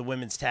to the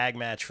women's tag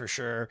match for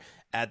sure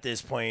at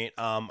this point.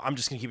 I'm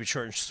just going to keep it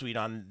short and sweet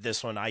on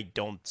this one. I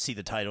don't see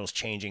the titles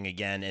changing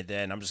again, and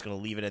then I'm just going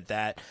to leave it at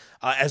that.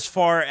 As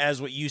far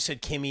as what you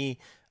said, Kimmy,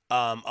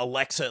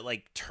 Alexa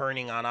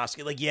turning on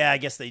Asuka, yeah, I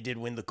guess they did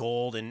win the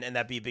gold, and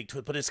that'd be a big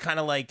twist, but it's kind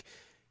of I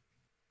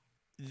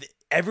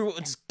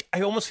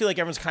almost feel like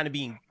everyone's kind of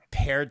being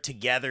paired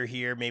together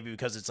here, maybe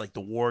because it's the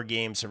War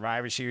Games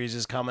Survivor Series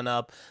is coming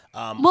up.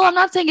 I'm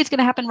not saying it's going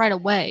to happen right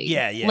away.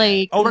 Yeah.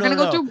 We're going to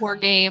go through War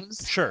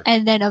Games, sure,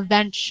 and then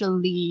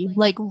eventually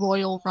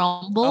Royal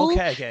Rumble.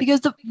 Okay.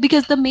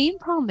 Because the main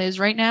problem is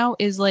right now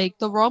is the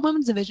Raw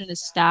Women's division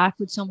is stacked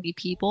with so many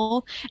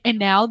people, and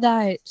now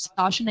that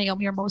Sasha and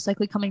Naomi are most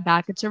likely coming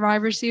back at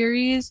Survivor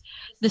Series,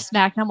 the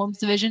SmackDown Women's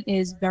division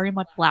is very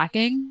much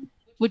lacking,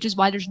 which is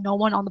why there's no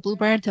one on the Blue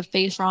Brand to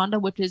face Ronda,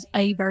 which is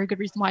a very good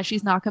reason why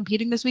she's not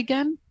competing this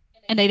weekend.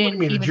 And they didn't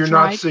even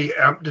try.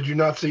 Did you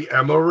not see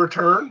Emma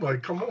return?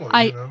 Come on.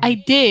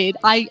 I did.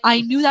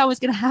 I knew that was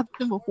going to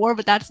happen before,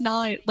 but that's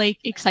not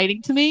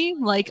exciting to me.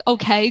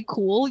 Okay,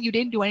 cool. You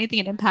didn't do anything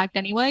in Impact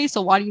anyway,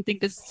 so why do you think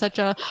this is such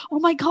a oh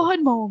my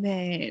god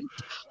moment?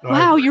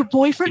 Wow, your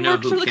boyfriend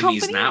works for the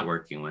company. Kimmy's not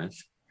working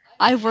with.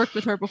 I've worked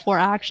with her before.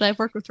 Actually, I've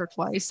worked with her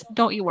twice.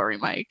 Don't you worry,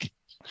 Mike.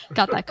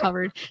 Got that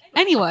covered.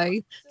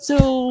 Anyway,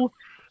 so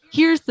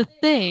here's the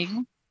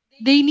thing.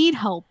 They need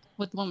help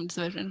with the women's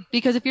division,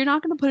 because if you're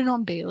not going to put it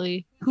on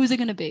Bailey, who's it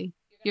going to be?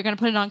 You're going to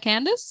put it on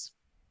Candace?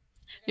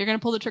 You're going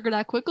to pull the trigger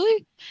that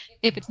quickly?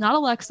 If it's not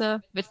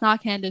Alexa, if it's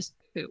not Candace,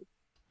 who?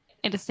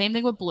 And the same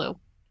thing with Blue.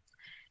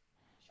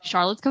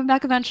 Charlotte's coming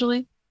back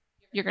eventually.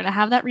 You're going to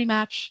have that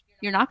rematch.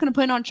 You're not going to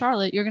put it on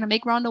Charlotte. You're going to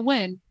make Ronda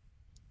win.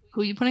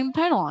 Who are you putting the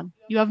title on?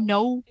 You have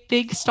no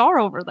big star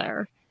over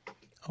there.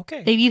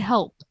 Okay. They need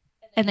help.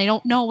 And they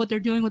don't know what they're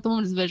doing with the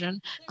women's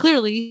division.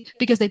 Clearly,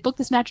 because they booked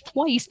this match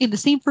twice in the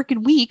same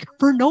freaking week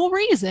for no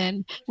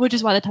reason, which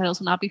is why the titles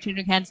will not be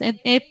changing hands. And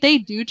if they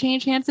do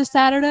change hands this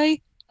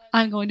Saturday,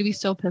 I'm going to be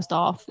so pissed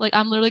off. Like,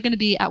 I'm literally going to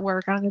be at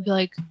work and I'm going to be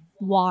like,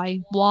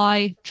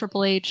 why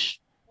Triple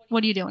H?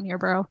 What are you doing here,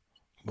 bro?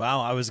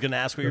 Wow, I was going to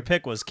ask what your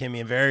pick was, Kimmy,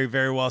 and very,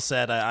 very well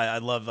said. I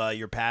love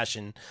your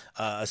passion,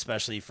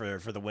 especially for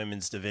the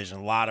women's division.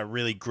 A lot of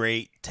really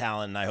great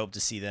talent, and I hope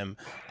to see them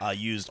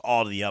used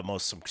all to the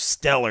utmost. Some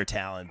stellar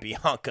talent.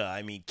 Bianca,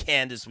 I mean,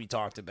 Candice we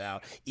talked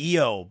about.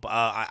 Io,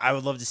 I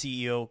would love to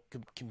see Io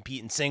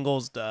compete in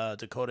singles,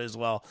 Dakota as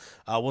well.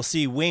 We'll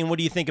see. Wayne, what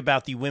do you think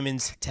about the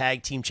women's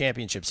tag team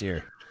championships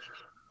here?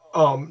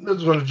 This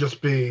is going to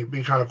just be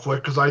kind of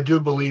quick because I do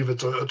believe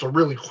it's a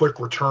really quick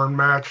return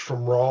match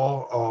from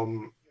Raw.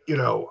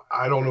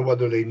 I don't know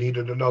whether they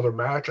needed another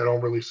match. I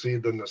don't really see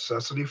the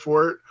necessity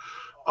for it.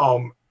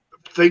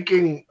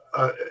 Thinking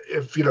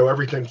if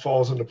everything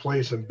falls into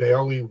place and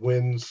Bayley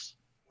wins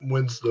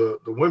the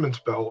women's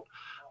belt,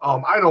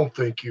 I don't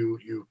think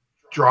you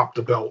drop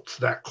the belts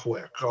that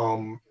quick.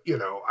 I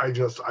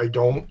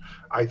don't.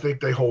 I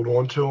think they hold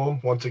on to them.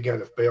 Once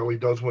again, if Bayley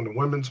does win the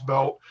women's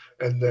belt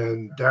and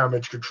then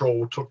Damage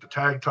Control took the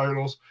tag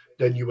titles,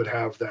 then you would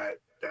have that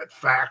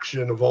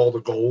faction of all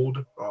the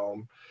gold.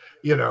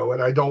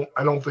 And I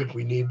don't think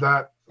we need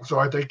that. So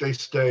I think they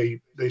stay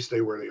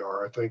where they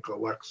are. I think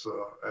Alexa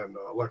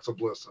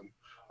Bliss and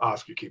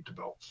Asuka keep the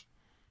belts.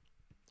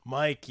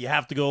 Mike, you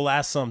have to go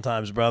last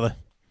sometimes, brother.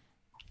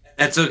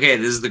 That's okay.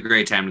 This is the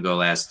great time to go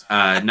last.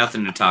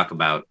 Nothing to talk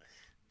about.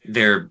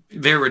 They're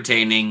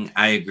retaining.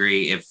 I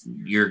agree. If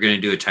you're going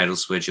to do a title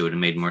switch, it would have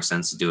made more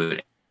sense to do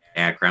it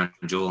at Crown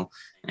Jewel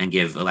and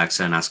give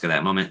Alexa and Asuka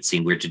that moment. It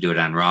seemed weird to do it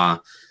on Raw.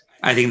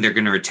 I think they're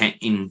going to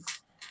retain.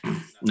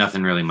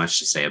 Nothing really much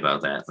to say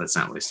about that. Let's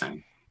not waste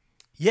time.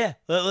 Yeah,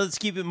 let's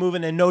keep it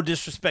moving. And no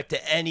disrespect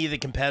to any of the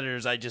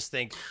competitors. I just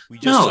think we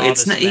just saw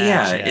it's this not.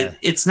 match. Yeah,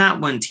 it's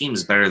not one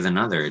team's better than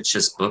other. It's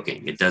just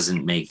booking. It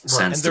doesn't make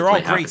sense. And they're to play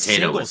all hot great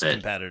potato singles with it.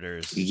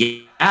 competitors.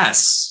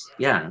 Yes.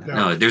 Yeah.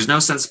 No, there's no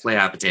sense to play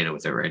hot potato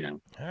with it right now.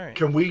 All right.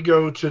 Can we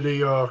go to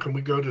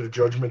the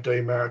Judgment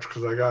Day match?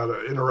 Because I got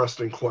an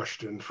interesting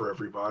question for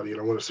everybody, and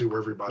I want to see where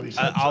everybody's.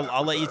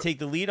 I'll let you take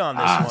the lead on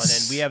this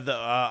one. And we have the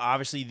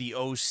obviously the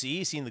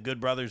OC, seeing the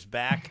Good Brothers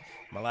back.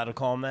 Am I allowed to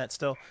call them that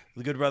still?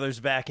 The Good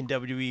Brothers back in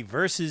WWE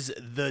versus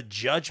the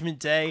Judgment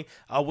Day.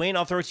 Wayne,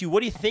 I'll throw it to you.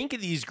 What do you think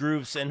of these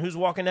groups, and who's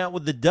walking out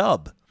with the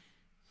dub?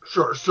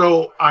 Sure.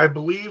 So I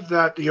believe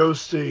that the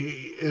OC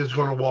is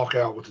going to walk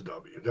out with the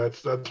W.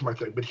 That's my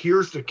thing. But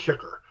here's the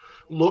kicker.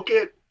 Look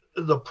at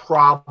the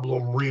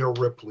problem Rhea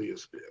Ripley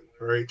has been.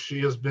 Right?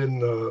 She has been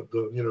the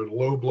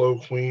low blow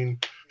queen.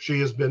 She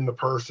has been the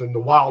person, the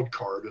wild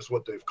card is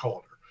what they've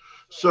called her.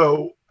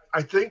 So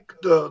I think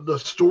the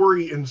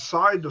story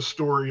inside the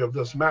story of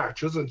this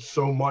match isn't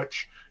so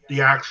much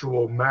the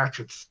actual match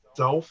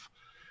itself.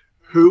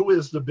 Who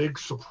is the big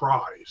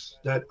surprise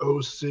that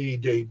OC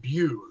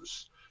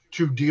debuts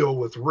to deal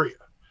with Rhea?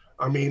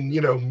 I mean,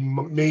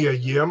 Mia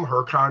Yim,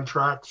 her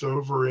contract's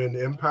over in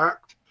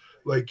Impact.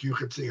 Like, you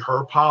could see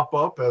her pop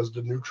up as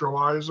the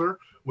neutralizer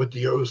with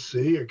the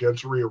OC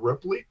against Rhea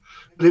Ripley.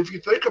 But if you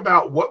think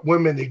about what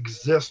women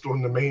exist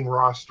on the main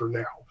roster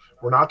now,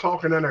 we're not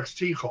talking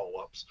NXT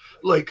call-ups.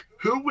 Like,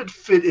 who would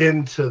fit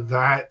into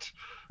that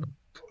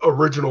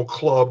original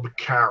club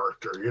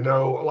character? A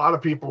lot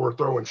of people were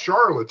throwing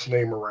Charlotte's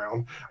name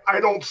around. I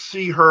don't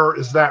see her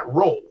as that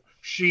role.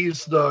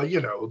 She's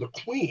the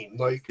queen.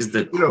 Like, is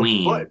the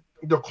queen. But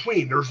the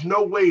queen. There's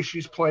no way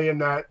she's playing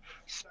that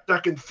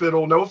second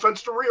fiddle. No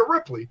offense to Rhea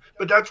Ripley,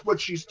 but that's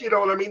what she's,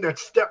 that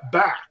step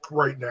back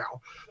right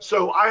now.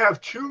 So I have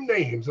two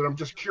names, and I'm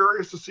just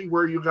curious to see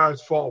where you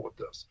guys fall with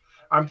this.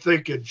 I'm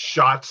thinking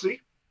Shotzi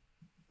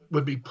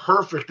would be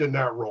perfect in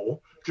that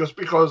role just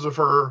because of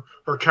her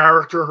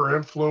character, her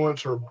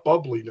influence, her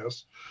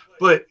bubbliness.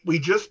 But we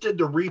just did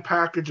the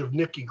repackage of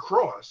Nikki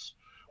Cross.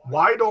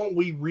 Why don't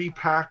we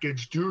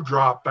repackage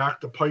Doudrop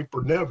back to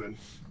Piper Niven?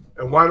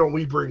 And why don't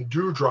we bring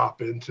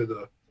Doudrop into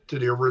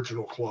the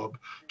original club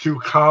to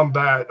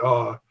combat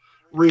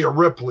Rhea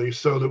Ripley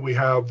so that we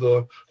have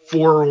the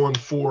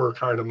 4-on-4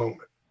 kind of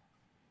moment?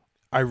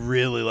 I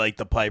really like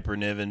the Piper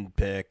Niven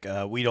pick.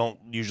 We don't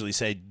usually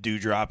say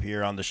Doudrop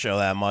here on the show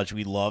that much.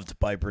 We loved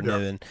Piper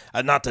Niven.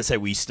 Not to say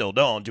we still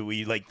don't. Do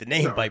we like the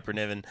name Piper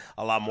Niven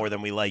a lot more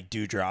than we like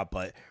Doudrop?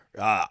 But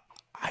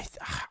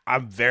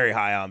I'm very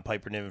high on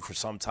Piper Niven for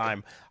some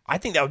time. I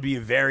think that would be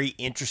a very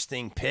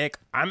interesting pick.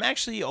 I'm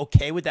actually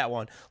okay with that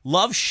one.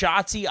 Love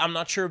Shotzi. I'm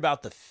not sure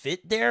about the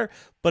fit there.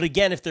 But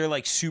again, if they're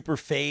like super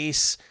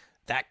face,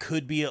 that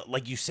could be,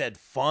 like you said,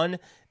 fun.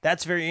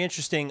 That's very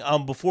interesting.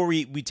 Before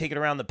we take it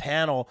around the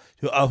panel,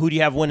 who do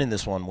you have winning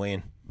this one,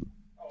 Wayne?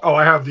 Oh,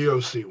 I have the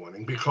OC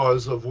winning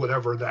because of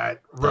whatever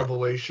that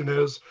revelation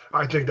is.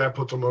 I think that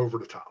puts them over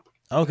the top.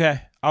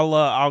 Okay,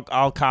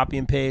 I'll copy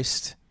and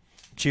paste.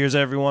 Cheers,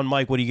 everyone.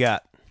 Mike, what do you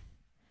got?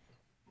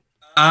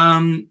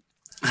 I'm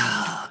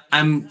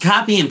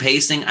copy and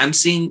pasting. I'm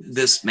seeing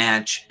this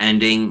match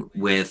ending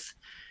with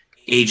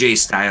AJ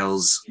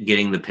Styles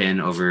getting the pin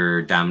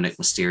over Dominic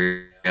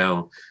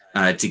Mysterio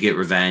to get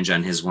revenge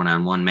on his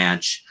one-on-one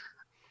match.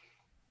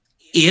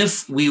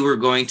 If we were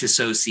going to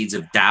sow seeds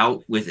of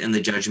doubt within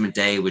the Judgment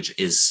Day, which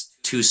is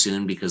too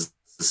soon because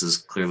this is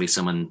clearly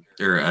someone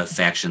or a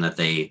faction that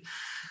they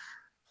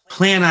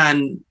plan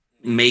on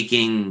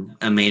making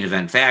a main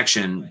event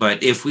faction.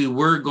 But if we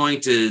were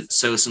going to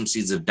sow some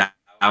seeds of doubt,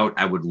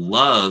 I would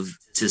love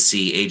to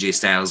see AJ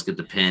Styles get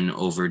the pin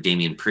over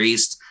Damian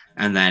Priest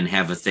and then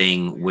have a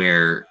thing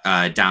where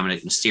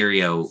Dominic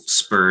Mysterio,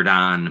 spurred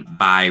on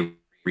by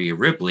Rhea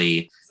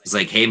Ripley, is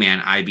like, hey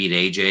man, I beat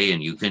AJ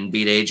and you couldn't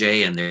beat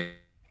AJ, and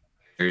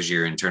there's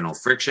your internal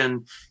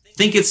friction. I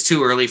think it's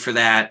too early for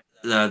that.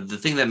 The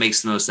thing that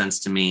makes the most sense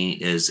to me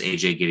is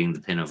AJ getting the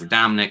pin over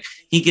Dominic.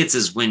 He gets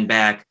his win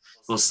back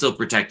while still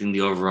protecting the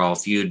overall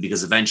feud,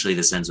 because eventually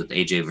this ends with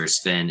AJ versus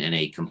Finn in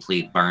a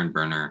complete barn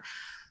burner.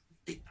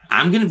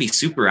 I'm going to be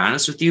super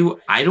honest with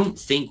you. I don't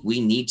think we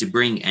need to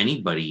bring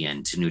anybody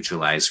in to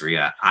neutralize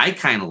Rhea. I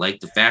kind of like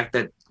the fact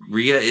that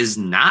Rhea is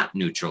not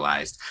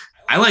neutralized.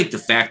 I like the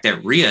fact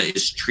that Rhea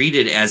is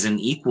treated as an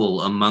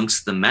equal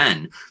amongst the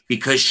men,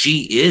 because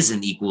she is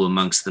an equal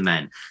amongst the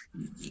men.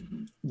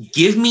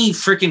 Give me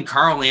freaking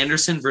Carl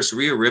Anderson versus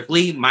Rhea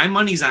Ripley. My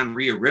money's on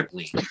Rhea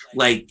Ripley.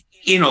 Like,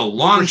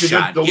 long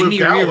shot. Give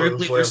me Rhea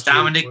Ripley versus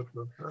Dominic.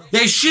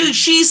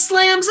 She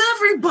slams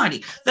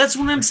everybody. That's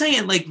what I'm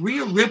saying. Like,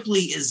 Rhea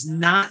Ripley is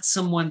not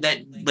someone that,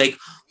 like,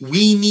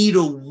 we need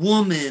a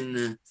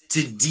woman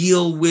to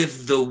deal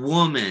with the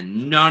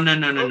woman.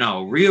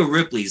 No. Rhea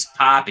Ripley's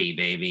Poppy,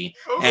 baby.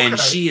 Okay. And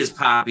she is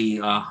Poppy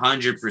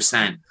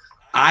 100%.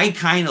 I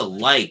kind of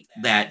like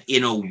that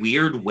in a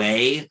weird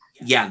way.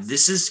 Yeah,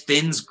 this is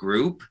Finn's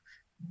group,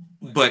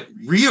 but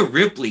Rhea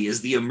Ripley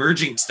is the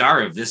emerging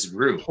star of this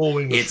group.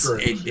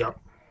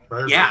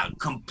 Yeah,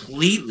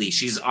 completely.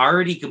 She's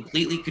already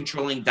completely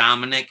controlling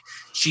Dominic.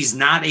 She's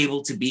not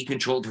able to be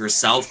controlled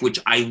herself, which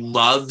I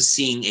love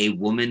seeing a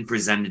woman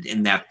presented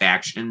in that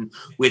faction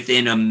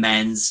within a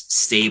men's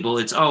stable.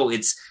 It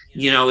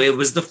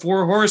was the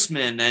Four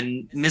Horsemen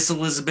and Miss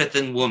Elizabeth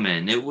and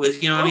Woman. It was,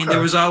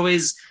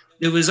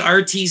 there was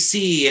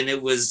RTC and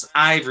it was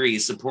Ivory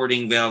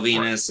supporting Val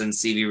Venus and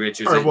CV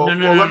Richards. All right,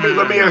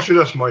 let me ask you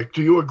this, Mike.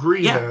 Do you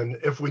agree then,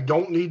 if we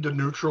don't need the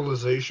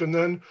neutralization,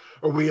 then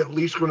are we at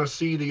least going to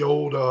see the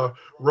old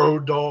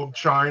Road Dogg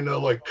China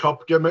like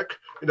cup gimmick?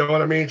 You know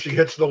what I mean? She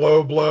hits the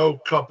low blow,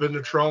 cup in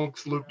the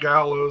trunks, Luke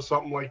Gallows,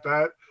 something like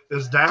that.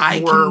 Is that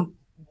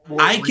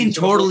I can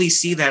totally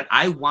see that.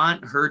 I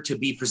want her to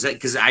be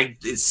presented because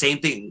same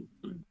thing.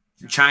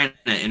 China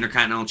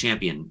Intercontinental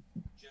Champion.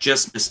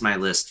 Just missed my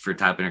list for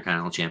top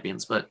Intercontinental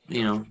champions, but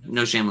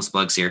no shameless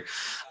plugs here.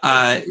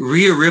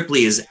 Rhea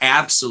Ripley is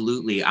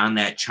absolutely on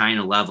that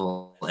China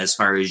level as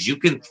far as you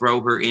can throw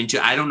her into.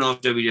 I don't know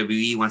if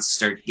WWE wants to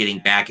start getting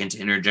back into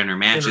intergender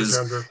matches,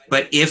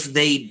 but if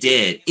they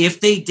did,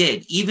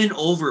 even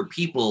over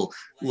people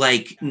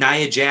like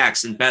Nia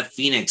Jax and Beth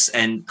Phoenix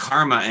and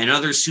Karma and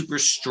other super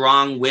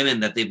strong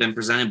women that they've been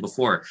presented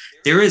before,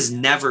 there has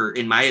never,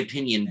 in my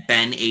opinion,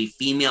 been a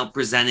female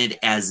presented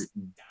as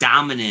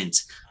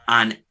dominant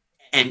on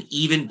an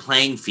even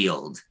playing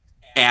field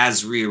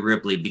as Rhea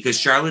Ripley, because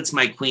Charlotte's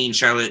my queen.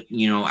 Charlotte,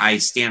 I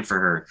stand for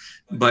her,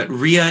 but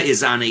Rhea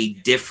is on a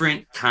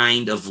different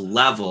kind of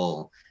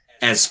level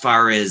as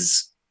far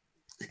as,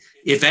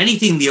 if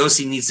anything, the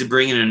OC needs to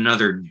bring in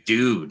another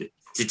dude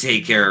to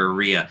take care of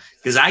Rhea,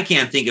 because I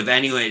can't think of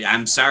anyone.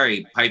 I'm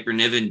sorry, Piper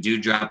Niven,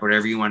 Dewdrop,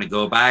 whatever you want to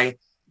go by.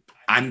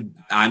 I'm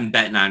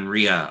betting on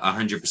Rhea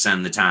 100%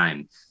 of the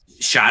time.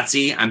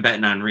 Shotzi, I'm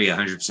betting on Rhea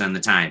 100% of the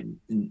time.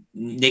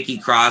 Nikki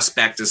Cross,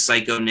 back to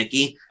Psycho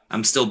Nikki,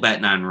 I'm still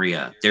betting on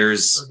Rhea. There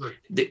is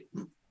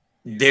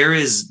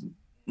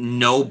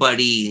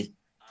nobody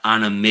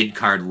on a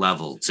mid-card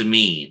level, to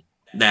me,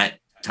 that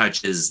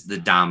touches the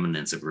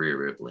dominance of Rhea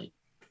Ripley.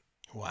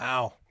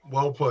 Wow.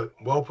 Well put.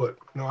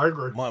 No, I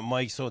agree.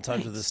 Mike's so in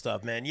touch with this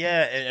stuff, man.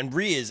 Yeah, and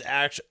Rhea is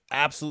actually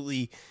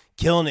absolutely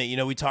killing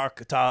it. We talk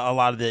to a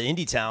lot of the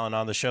indie talent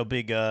on the show,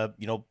 big,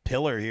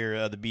 pillar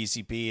here, the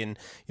BCP. And,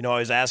 I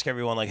always ask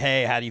everyone, like,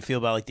 hey, how do you feel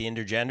about, like, the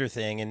intergender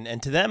thing?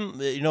 And to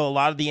them, a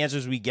lot of the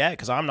answers we get,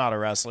 because I'm not a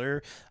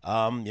wrestler,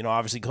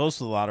 obviously close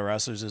to a lot of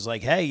wrestlers, is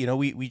like, hey,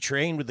 we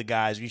train with the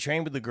guys, we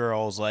train with the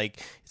girls.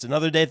 Like, it's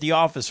another day at the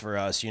office for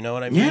us. You know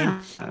what I mean?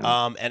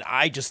 Yeah. And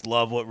I just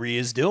love what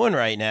Rhea's doing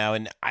right now.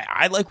 And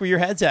I like where your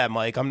head's at,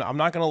 Mike. I'm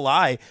not going to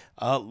lie.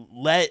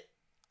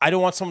 I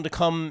don't want someone to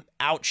come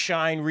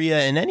outshine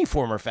Rhea in any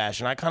form or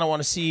fashion. I kind of want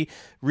to see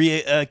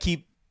Rhea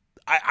keep.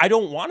 I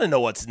don't want to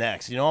know what's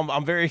next.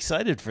 I'm very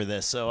excited for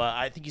this. So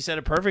I think you said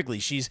it perfectly.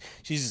 She's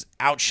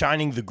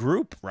outshining the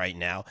group right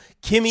now.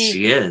 Kimmy,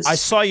 she is. I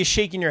saw you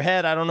shaking your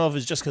head. I don't know if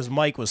it's just because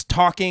Mike was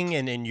talking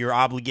and you're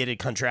obligated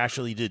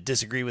contractually to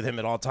disagree with him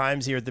at all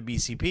times here at the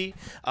BCP.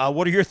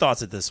 What are your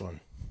thoughts at this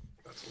one?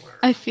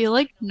 I feel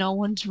like no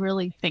one's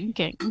really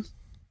thinking,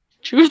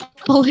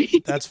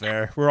 truthfully. That's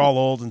fair. We're all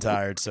old and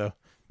tired, so.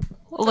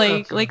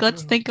 Like,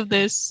 let's think of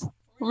this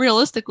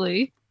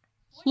realistically.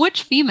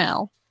 Which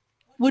female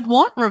would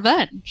want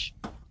revenge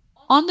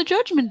on the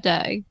Judgment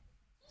Day?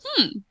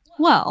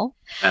 Well,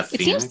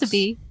 it seems to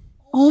be.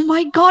 Oh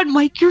my God,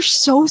 Mike, you're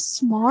so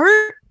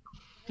smart.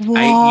 You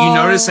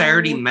notice I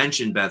already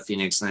mentioned Beth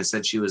Phoenix and I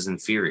said she was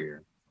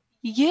inferior.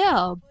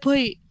 Yeah,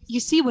 but you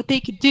see what they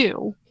could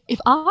do if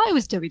I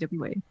was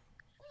WWE.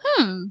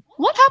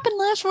 What happened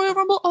last Royal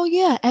Rumble? Oh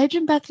yeah, Edge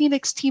and Beth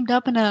Phoenix teamed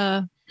up in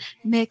a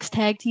mixed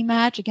tag team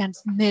match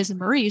against Miz and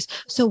Maurice.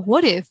 So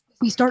what if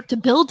we start to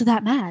build to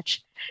that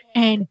match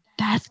and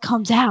Beth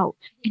comes out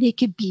and it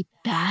could be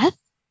Beth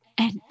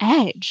and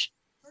Edge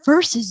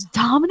versus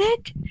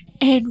Dominic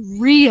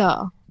and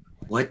Rhea?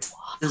 What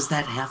does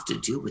that have to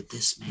do with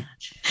this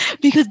match?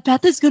 Because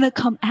Beth is going to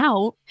come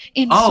out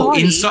in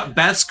Saudi.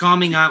 Beth's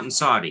coming out in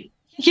Saudi.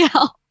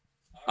 Yeah.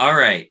 All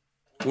right.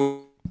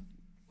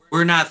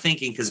 We're not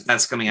thinking because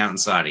Beth's coming out in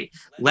Saudi.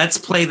 Let's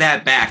play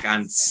that back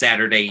on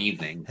Saturday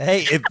evening.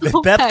 Hey, if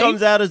Beth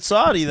comes out in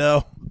Saudi,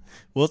 though,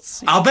 we'll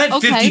see. I'll bet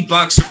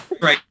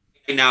 $50 right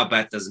now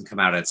Beth doesn't come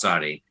out at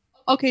Saudi.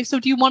 Okay, so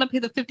do you want to pay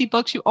the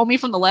 $50 you owe me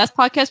from the last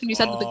podcast when you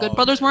said that the Good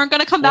Brothers weren't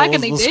going to come back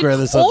and they did?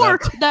 Or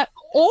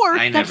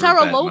that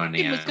Sarah Logan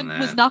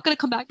was not going to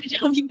come back to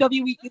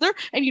WWE either.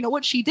 And you know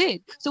what? She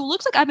did. So it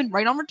looks like I've been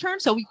right on return.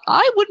 So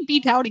I wouldn't be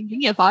doubting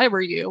me if I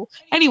were you.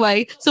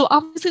 Anyway, so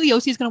obviously the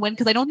OC is going to win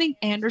because I don't think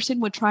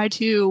Anderson would try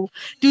to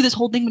do this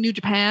whole thing with New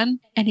Japan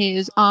and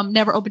his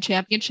never open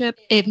championship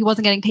if he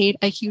wasn't getting paid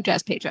a huge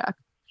ass paycheck.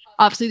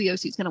 Obviously the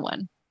OC is going to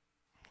win.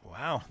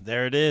 Wow,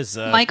 there it is.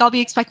 Mike, I'll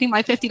be expecting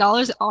my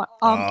 $50 in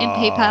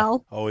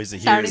PayPal. Always a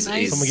huge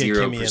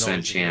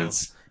 0%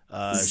 chance.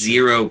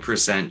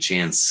 0%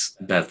 chance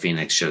Beth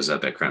Phoenix shows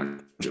up at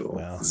Crown Jewel.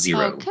 Well,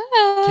 0. Okay.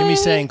 Kimmy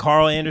saying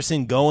Carl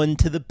Anderson going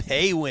to the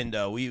pay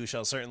window. We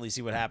shall certainly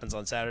see what happens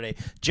on Saturday.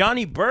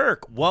 Johnny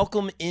Burke,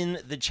 welcome in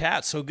the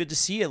chat. So good to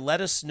see you.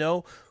 Let us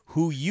know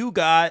who you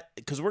got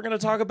because we're going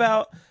to talk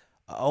about.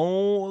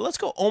 Let's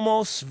go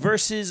Omos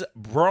versus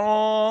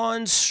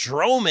Braun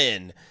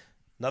Strowman.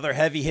 Another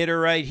heavy hitter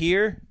right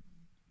here.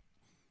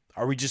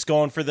 Are we just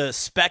going for the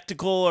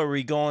spectacle? Are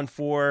we going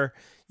for,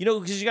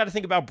 because you got to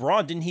think about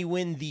Braun. Didn't he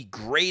win the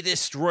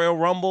greatest Royal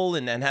Rumble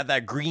and have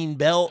that green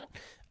belt?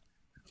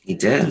 He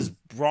did. Does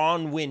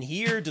Braun win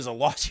here? Does a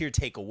loss here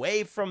take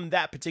away from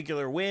that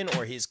particular win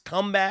or his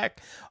comeback?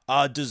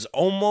 Does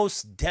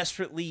Omos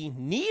desperately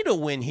need a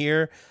win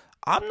here?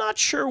 I'm not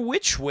sure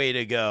which way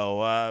to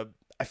go.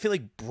 I feel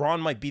like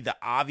Braun might be the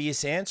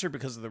obvious answer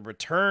because of the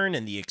return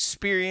and the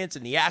experience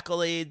and the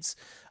accolades.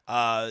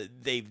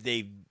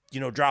 They've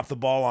dropped the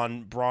ball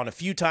on Braun a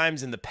few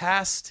times in the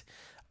past.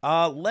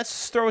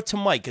 Let's throw it to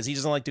Mike because he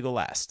doesn't like to go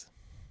last.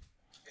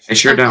 I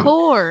sure don't. Of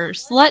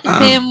course. Let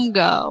him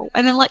go.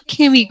 And then let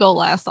Kimmy go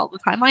last all the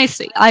time. I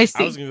see. I was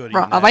gonna go to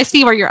Rob, I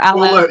see where you're at.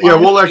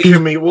 We'll let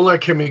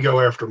Kimmy go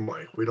after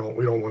Mike. We don't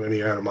want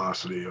any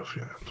animosity of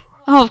him.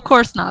 Oh, of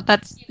course not.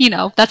 That's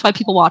why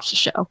people watch the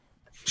show.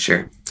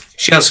 Sure.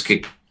 She also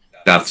kicked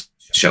off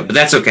the show, but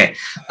that's okay.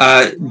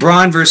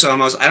 Braun versus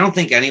Omos. I don't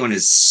think anyone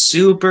is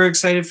super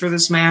excited for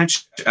this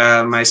match,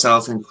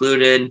 myself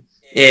included.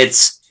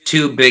 It's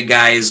two big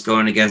guys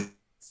going against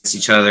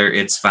each other.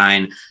 It's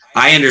fine.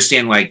 I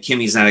understand why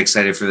Kimmy's not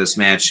excited for this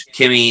match.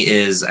 Kimmy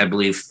is, I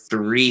believe,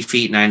 3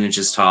 feet 9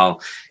 inches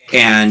tall,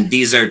 and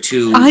these are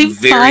two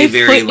very,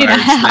 very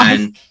large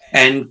men.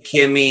 And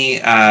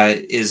Kimmy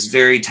is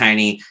very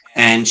tiny.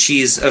 And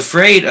she's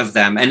afraid of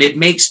them. And it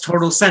makes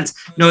total sense.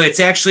 No, it's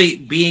actually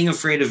being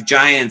afraid of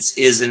giants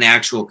is an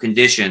actual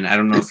condition. I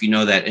don't know if you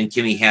know that. And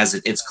Kimmy has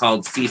it. It's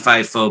called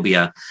fee-fi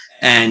phobia.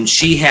 And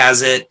she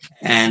has it.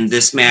 And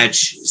this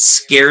match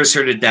scares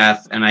her to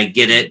death. And I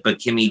get it. But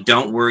Kimmy,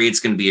 don't worry. It's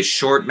going to be a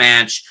short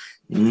match.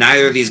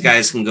 Neither of these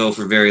guys can go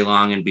for very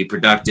long and be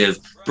productive.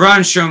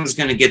 Braun Strowman's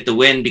going to get the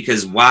win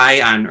because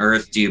why on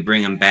earth do you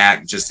bring him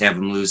back? Just have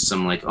him lose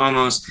some like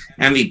Omos.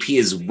 MVP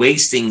is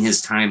wasting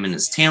his time and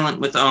his talent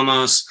with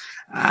Omos.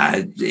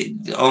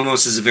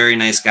 Omos is a very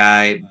nice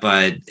guy,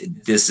 but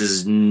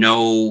there's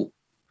no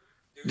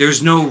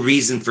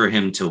reason for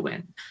him to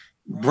win.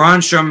 Braun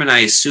Strowman,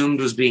 I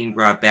assumed, was being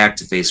brought back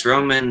to face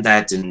Roman.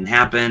 That didn't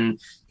happen.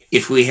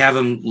 If we have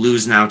him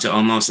lose now to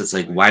Omos, it's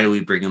like, why do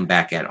we bring him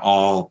back at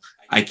all?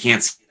 I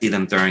can't see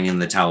them throwing in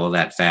the towel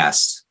that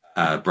fast.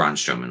 Braun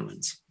Strowman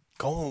wins.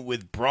 Going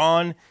with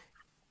Braun,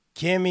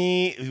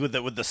 Kimmy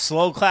with the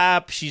slow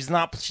clap. She's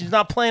not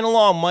playing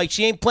along, Mike.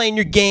 She ain't playing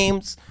your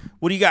games.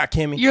 What do you got,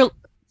 Kimmy?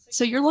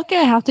 You're lucky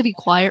I have to be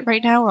quiet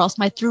right now, or else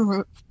my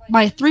 3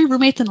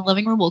 roommates in the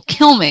living room will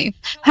kill me.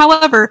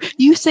 However,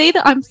 you say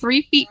that I'm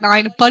 3 feet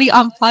 9, buddy.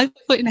 I'm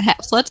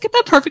 5'1.5". So let's get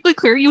that perfectly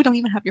clear. You don't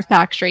even have your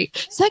facts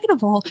straight. Second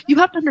of all, you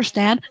have to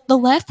understand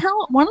one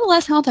of the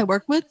last talents I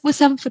worked with was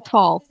 7 foot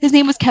tall. His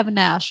name was Kevin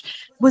Nash.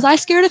 Was I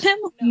scared of him?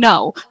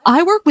 No.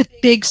 I work with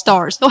big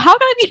stars. So how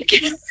can I be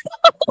scared?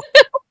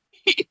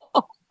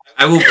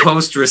 I will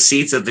post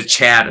receipts of the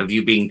chat of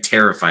you being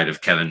terrified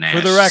of Kevin Nash.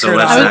 For the record,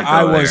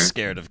 I was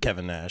scared of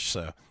Kevin Nash.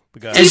 So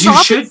as you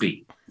should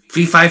be.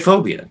 Fee-fi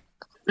phobia.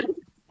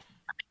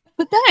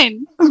 But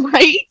then,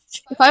 right?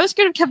 If I was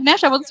scared of Kevin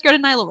Nash, I wasn't scared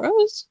of Nyla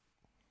Rose.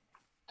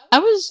 I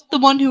was the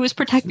one who was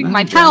protecting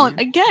my talent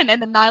again,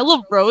 and then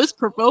Nyla Rose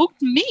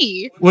provoked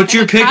me. What's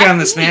your pick on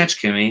this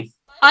match, Kimmy?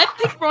 I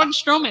picked Braun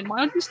Strowman. Why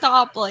don't you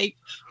stop?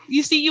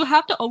 You see, you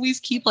have to always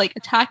keep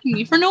attacking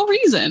me for no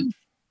reason.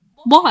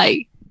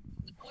 Why?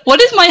 What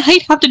does my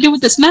height have to do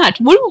with this match?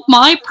 What do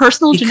my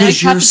personal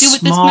genetics have to do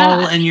with this match? Because you're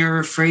small and you're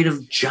afraid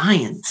of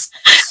giants.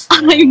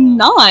 I'm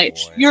not.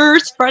 You're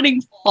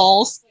spreading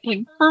false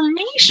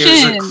information.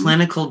 There's a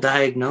clinical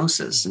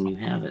diagnosis, and you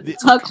have it.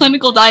 A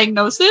clinical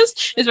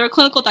diagnosis? Is there a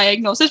clinical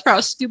diagnosis for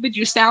how stupid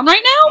you sound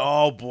right now?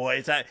 Oh boy,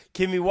 is that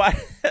Kimmy? Why?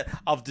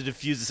 I'll have to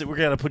diffuse this. We're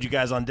gonna put you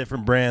guys on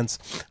different brands.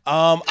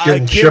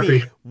 Kimmy,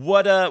 chippy.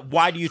 what?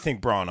 Why do you think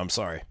Braun? I'm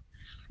sorry.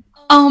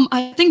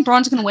 I think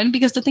Braun's going to win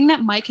because the thing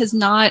that Mike has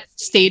not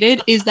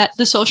stated is that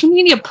the social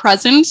media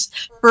presence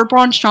for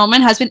Braun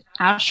Strowman has been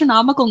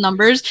astronomical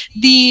numbers.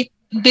 The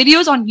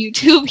videos on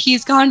YouTube,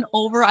 he's gotten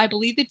over, I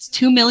believe it's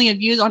 2 million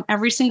views on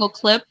every single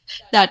clip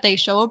that they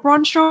show of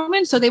Braun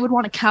Strowman. So they would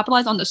want to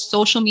capitalize on the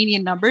social media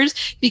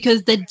numbers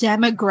because the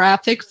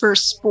demographic for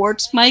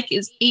sports, Mike,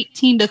 is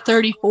 18 to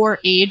 34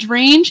 age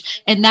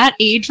range. And that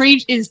age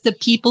range is the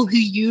people who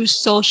use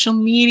social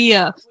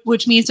media,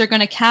 which means they're going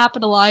to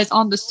capitalize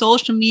on the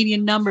social media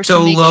numbers.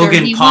 So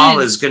Logan Paul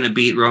wins. is going to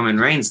beat Roman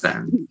Reigns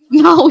then?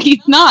 No,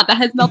 he's not. That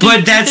has nothing.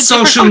 But that's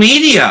social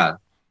media.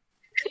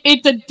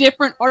 It's a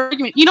different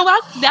argument. You know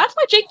what? That's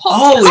why Jake Paul.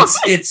 Oh,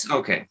 it's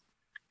okay.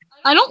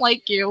 I don't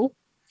like you.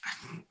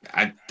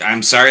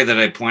 I'm sorry that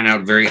I point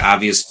out very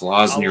obvious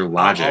flaws in your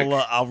logic.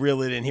 I'll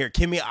reel it in here,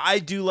 Kimmy. I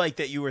do like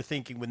that you were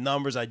thinking with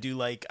numbers. I do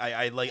like.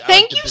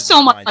 Thank you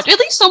so much. At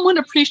least someone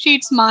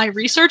appreciates my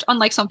research,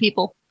 unlike some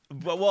people.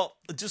 Well,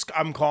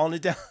 I'm calling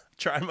it down.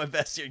 Trying my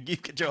best here.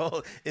 Keep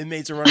control.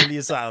 Inmates are running the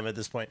asylum at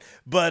this point,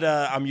 but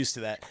I'm used to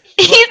that.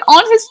 He's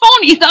on his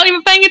phone. He's not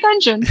even paying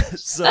attention.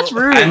 So, that's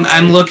rude.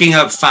 I'm looking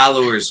up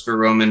followers for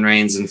Roman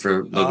Reigns and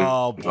for Logan.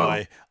 Oh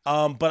boy.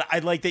 But I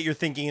like that you're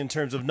thinking in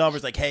terms of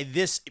numbers. Like, hey,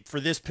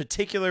 for this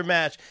particular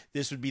match,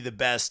 this would be the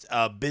best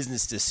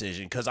business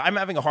decision because I'm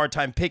having a hard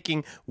time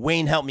picking.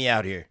 Wayne, help me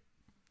out here.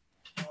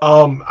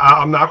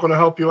 I'm not going to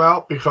help you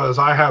out because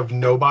I have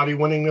nobody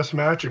winning this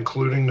match,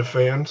 including the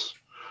fans.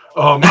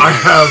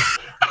 I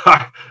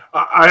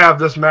have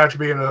this match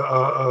being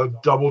a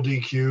double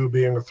DQ,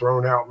 being a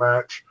thrown out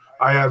match.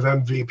 I have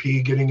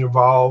MVP getting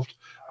involved.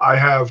 I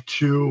have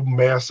two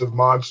massive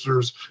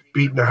monsters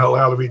beating the hell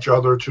out of each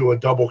other to a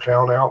double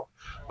count out.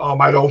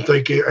 I don't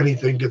think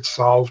anything gets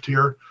solved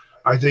here.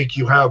 I think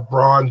you have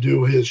Braun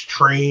do his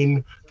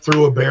train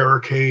through a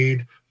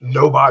barricade.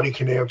 Nobody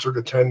can answer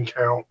the 10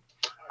 count.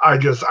 I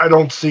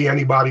don't see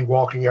anybody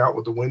walking out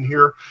with the win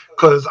here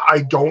because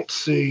I don't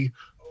see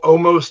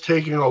almost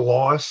taking a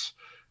loss.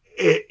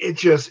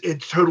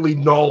 It totally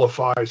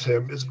nullifies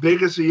him. As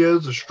big as he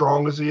is, as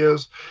strong as he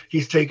is,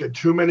 he's taken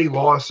too many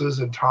losses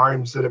in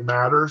times that it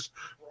matters.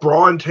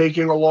 Braun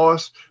taking a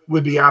loss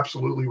would be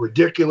absolutely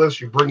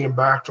ridiculous. You bring him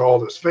back to all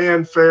this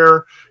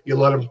fanfare. You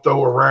let him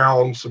throw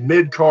around some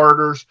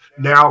mid-carders.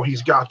 Now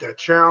he's got that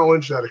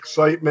challenge, that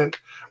excitement.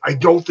 I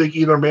don't think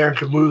either man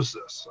could lose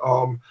this.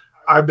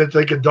 I've been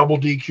thinking double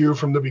DQ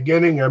from the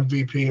beginning,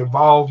 MVP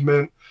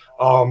involvement.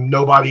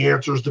 Nobody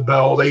answers the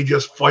bell. They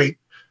just fight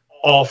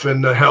off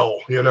in the hell.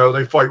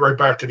 They fight right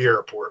back to the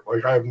airport.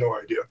 Like, I have no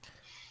idea.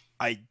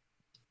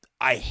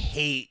 I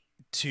hate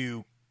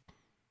to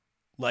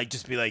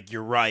just be like,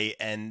 you're right,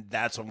 and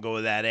that's what I'm going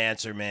with that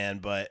answer, man,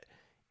 but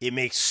it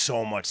makes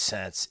so much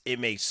sense. It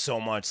makes so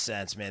much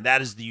sense, man.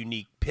 That is the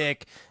unique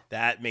pick.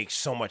 That makes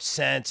so much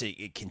sense.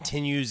 It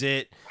continues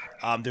it.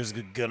 There's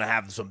going to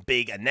have some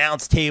big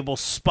announce table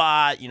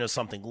spot,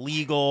 something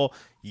legal.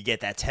 You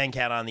get that 10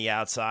 count on the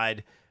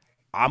outside.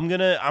 I'm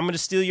gonna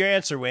steal your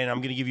answer, Wayne.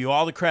 I'm gonna give you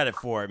all the credit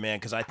for it, man,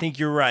 because I think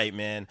you're right,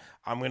 man.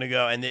 I'm gonna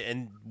go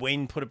and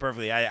Wayne put it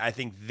perfectly. I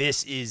think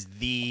this is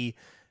the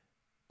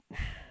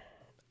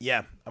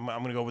I'm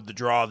gonna go with the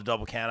draw, the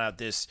double count out.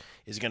 This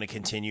is gonna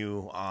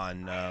continue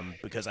on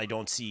because I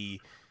don't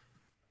see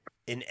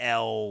an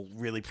L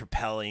really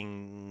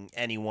propelling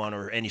anyone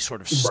or any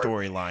sort of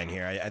storyline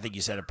here. I think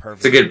you said it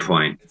perfectly. It's a good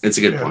point. It's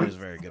a good point. It was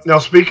very good. Now,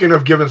 speaking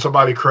of giving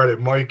somebody credit,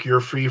 Mike,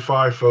 your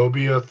fee-fi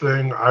phobia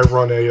thing, I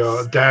run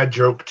a dad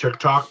joke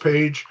TikTok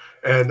page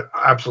and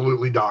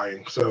absolutely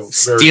dying. So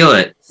steal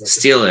it.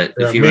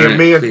 Yeah, if you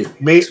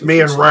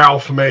me and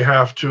Ralph may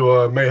have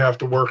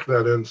to work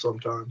that in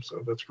sometime.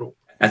 So that's cool.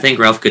 I think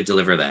Ralph could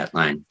deliver that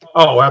line.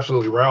 Oh,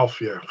 absolutely,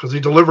 Ralph. Yeah, because he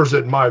delivers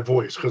it in my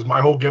voice. Because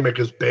my whole gimmick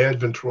is bad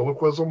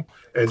ventriloquism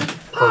and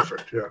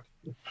perfect. Yeah,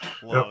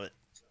 love it.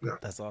 Yeah.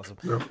 That's awesome.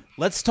 Yeah.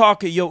 Let's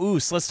talk,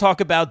 Let's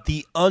talk about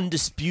the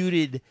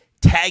undisputed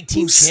tag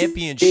team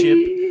championship,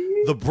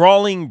 the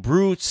Brawling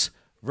Brutes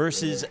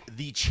versus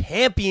the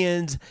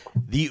champions,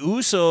 the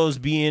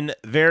Usos, being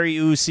very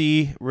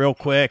Usy. Real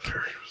quick,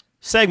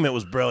 segment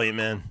was brilliant,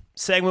 man.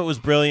 Segment was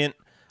brilliant.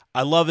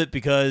 I love it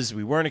because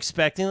we weren't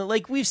expecting it.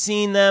 Like, we've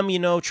seen them,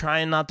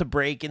 trying not to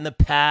break in the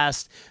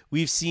past.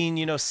 We've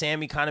seen,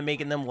 Sammy kind of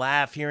making them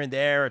laugh here and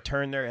there or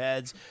turn their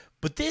heads.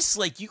 But this,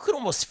 you could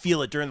almost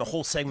feel it during the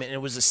whole segment. And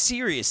it was a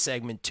serious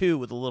segment, too,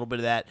 with a little bit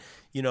of that,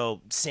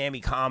 Sammy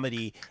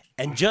comedy.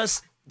 And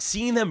just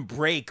seeing them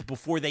break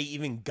before they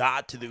even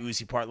got to the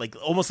Uzi part,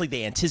 almost like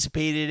they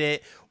anticipated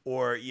it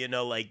or, you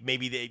know, like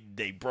maybe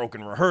they broke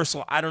in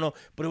rehearsal. I don't know.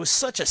 But it was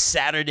such a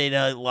Saturday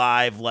Night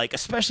Live, like,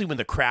 especially when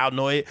the crowd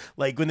noise,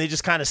 like when they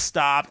just kind of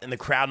stopped and the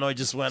crowd noise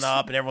just went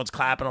up and everyone's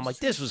clapping. I'm like,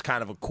 this was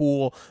kind of a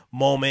cool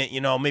moment.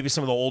 You know, maybe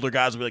some of the older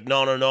guys would be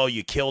like, no,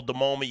 you killed the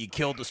moment, you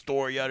killed the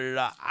story, yada,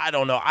 yada. I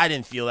don't know. I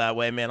didn't feel that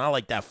way, man. I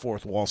like that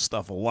fourth wall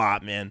stuff a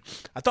lot, man.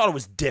 I thought it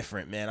was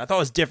different, man. I thought it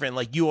was different.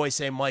 Like you always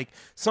say, Mike,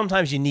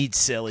 sometimes you need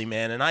silly,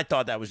 man. And I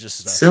thought that was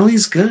just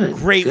silly's good.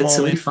 Great good, moment.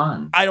 Silly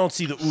fun. I don't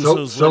see the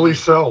Usos. Silly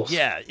sells.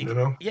 Yeah. You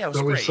know? Yeah, it was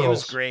silly great. sells. It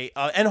was great.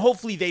 And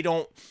hopefully they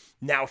don't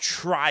now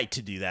try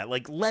to do that.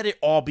 Like, let it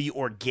all be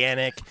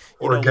organic.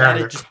 You know,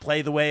 let it just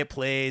play the way it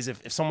plays.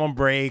 If someone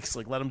breaks,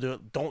 like, let them do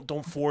it.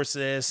 Don't force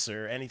this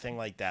or anything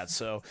like that.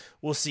 So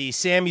we'll see.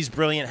 Sammy's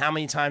brilliant. How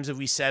many times have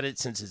we said it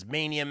since his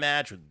Mania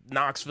match with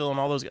Knoxville and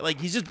all those? Like,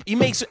 he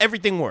makes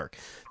everything work.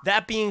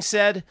 That being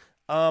said,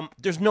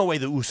 there's no way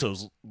the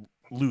Usos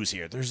lose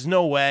here. There's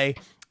no way.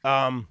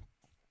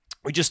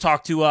 We just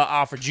talked to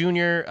Alpha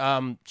Jr.,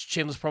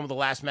 shameless promo, the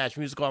last match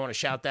musical. I want to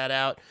shout that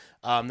out.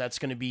 That's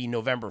going to be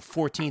November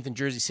 14th in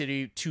Jersey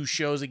City. 2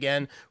 shows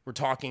again. We're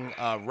talking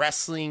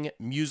wrestling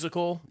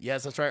musical.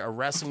 Yes, that's right, a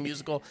wrestling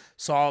musical.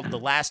 Saw the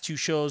last 2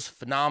 shows,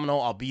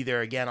 phenomenal. I'll be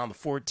there again on the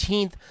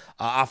 14th.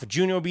 Alpha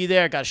Jr. will be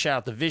there. Got to shout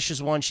out the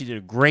Vicious One. She did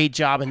a great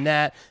job in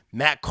that.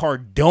 Matt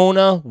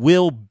Cardona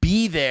will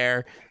be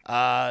there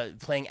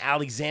playing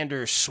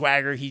Alexander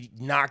Swagger. He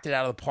knocked it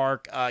out of the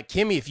park.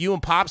 Kimmy, if you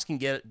and Pops can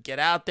get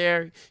out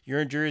there, you're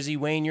in Jersey.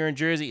 Wayne, you're in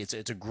Jersey.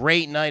 It's a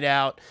great night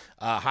out.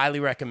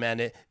 Highly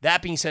recommend it.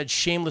 That being said,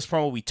 shameless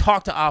promo. We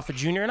talked to Alpha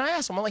Jr. and I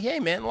asked him, I'm like,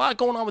 hey, man, a lot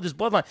going on with this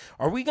bloodline.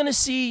 Are we going to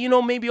see, you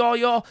know, maybe all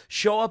y'all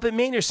show up at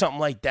Maine or something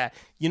like that?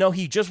 You know,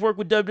 he just worked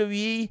with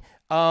WWE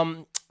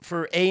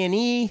for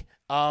A&E.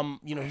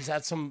 You know, he's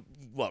had some,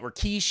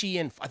 Rikishi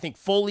and I think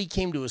Foley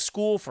came to his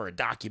school for a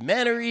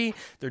documentary.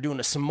 They're doing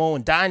a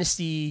Samoan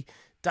Dynasty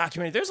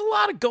documentary. There's a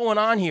lot of going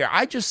on here.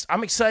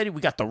 I'm excited. We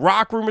got the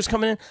Rock rumors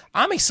coming in.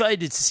 I'm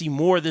excited to see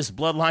more of this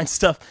bloodline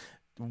stuff.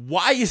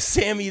 Why is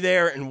Sammy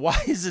there and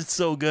why is it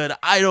so good?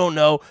 I don't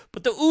know.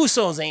 But the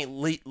Usos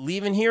ain't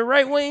leaving here,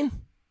 right, Wayne?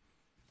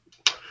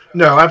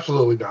 No,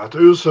 absolutely not. The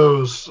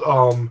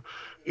Usos,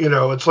 you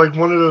know, it's like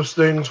one of those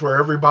things where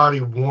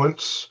everybody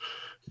wants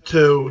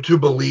to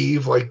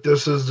believe like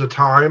this is the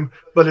time,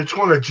 but it's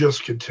going to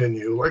just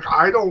continue. Like,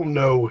 I don't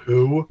know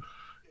who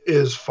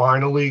is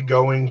finally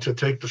going to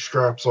take the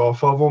straps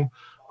off of them.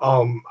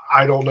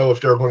 I don't know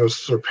if they're going to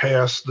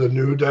surpass the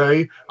New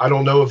Day. I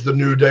don't know if the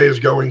New Day is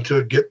going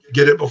to get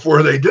it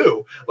before they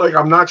do. Like,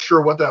 I'm not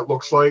sure what that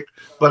looks like,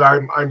 but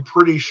I'm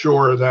pretty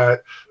sure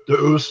that the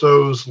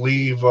Usos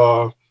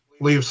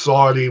leave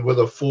Saudi with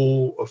a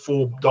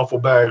full duffel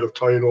bag of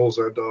titles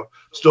and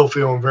still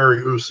feeling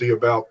very Usy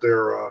about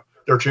their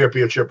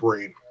championship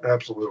reign.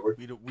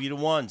 Absolutely. We the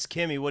ones.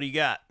 Kimmy, what do you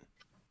got?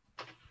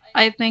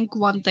 I think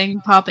one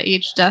thing Papa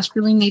H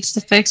desperately needs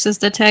to fix is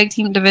the tag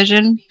team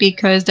division,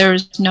 because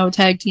there's no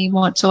tag team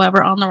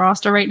whatsoever on the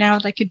roster right now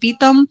that could beat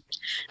them.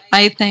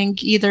 I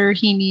think either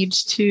he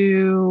needs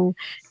to,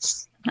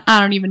 I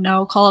don't even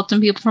know, call up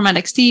some people from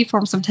NXT,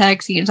 form some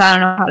tag teams. I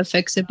don't know how to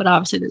fix it, but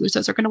obviously the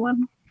Usos are going to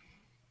win.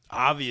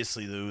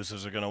 Obviously the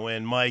Usos are going to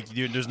win. Mike,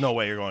 there's no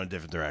way you're going a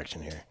different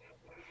direction here.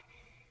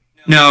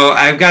 No,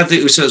 I've got the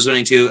Usos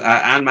winning too.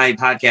 On my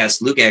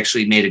podcast, Luke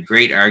actually made a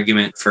great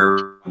argument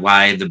for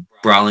why the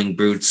Brawling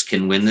Brutes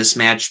can win this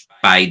match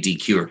by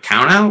DQ or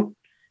countout,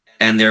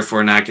 and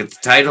therefore not get the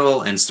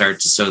title and start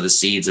to sow the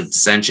seeds of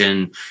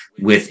dissension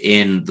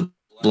within the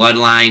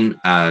bloodline.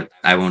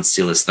 I won't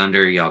steal his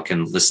thunder. Y'all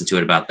can listen to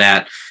it about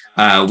that.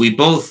 We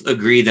both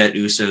agree that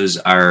Usos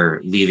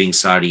are leaving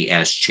Saudi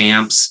as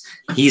champs.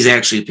 He's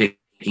actually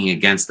picking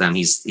against them.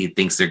 He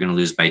thinks they're going to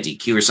lose by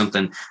DQ or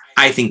something.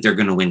 I think they're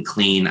going to win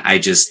clean. I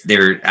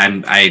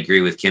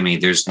agree with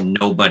Kimmy. There's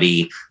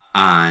nobody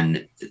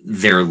on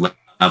their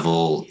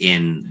level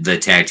in the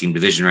tag team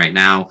division right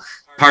now.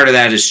 Part of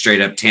that is straight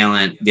up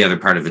talent. The other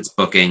part of it's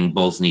booking.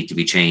 Both need to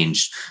be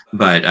changed.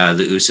 But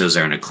the Usos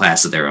are in a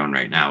class of their own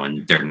right now,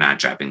 and they're not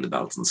dropping the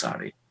belts in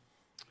Saudi.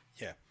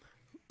 Yeah.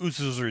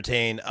 Usos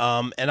retain.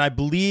 And I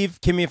believe,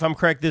 Kimmy, if I'm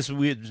correct, this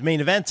was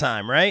main event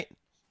time, right?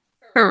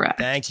 Correct.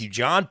 Thank you.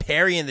 John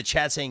Perry in the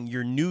chat saying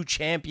your new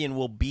champion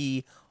will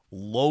be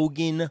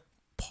Logan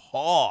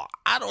Paul.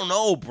 I don't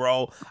know,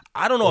 bro.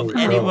 I don't know if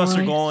any of us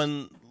are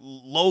going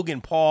Logan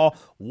Paul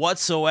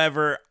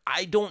whatsoever.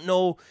 I don't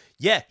know.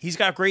 Yeah, he's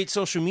got great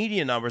social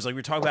media numbers like we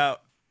were talking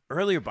about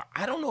earlier, but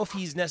I don't know if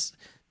he's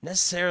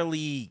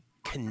necessarily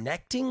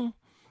connecting,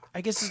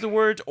 I guess is the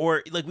word.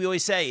 Or like we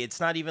always say, it's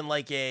not even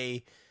like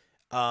a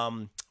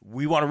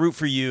we want to root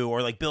for you,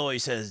 or like Bill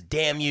always says,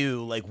 damn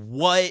you. Like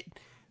what?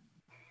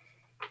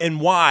 And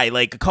why?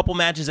 Like a couple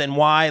matches and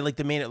why? Like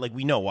the main, like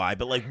we know why,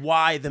 but like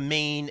why the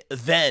main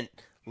event?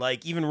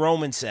 Like even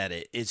Roman said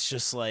it. It's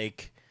just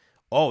like,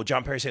 oh,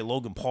 John Perry said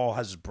Logan Paul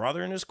has his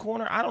brother in his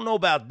corner. I don't know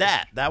about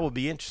that. That would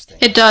be interesting.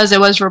 It does. It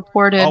was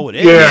reported. Oh, it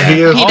is. Yeah,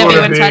 he is.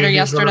 PW Insider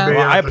yesterday.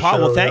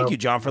 Well, thank you,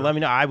 John, for letting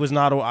me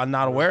know. I'm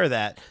not aware of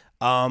that.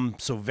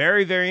 So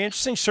very, very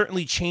interesting.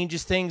 Certainly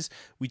changes things.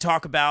 We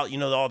talk about,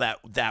 all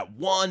that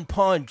one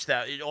punch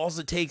that all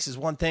it takes is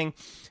one thing.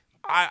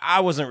 I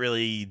wasn't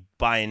really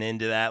buying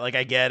into that. Like,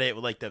 I get it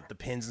with like the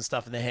pins and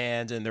stuff in the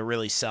hands, and they're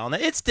really selling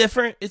it. It's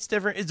different. It's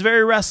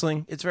very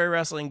wrestling.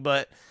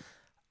 But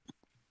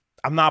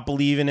I'm not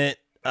believing it.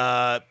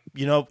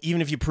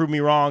 Even if you prove me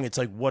wrong, it's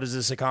like, what is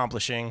this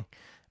accomplishing?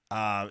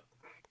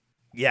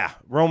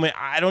 Roman,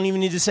 I don't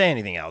even need to say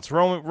anything else.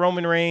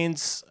 Roman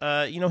Reigns,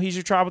 he's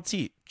your tribal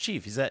chief.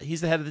 He's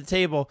the head of the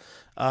table,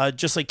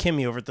 just like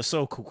Kimmy over at the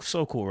So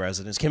Cool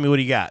residence. Kimmy, what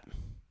do you got?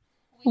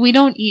 We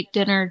don't eat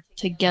dinner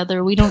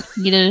together. We don't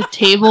eat at a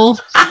table.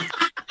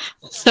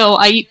 So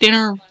I eat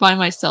dinner by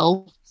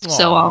myself.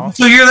 Aww.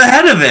 So you're the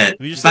head of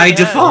it by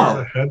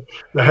default.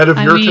 The head of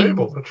your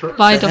table. That's right.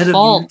 By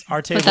default.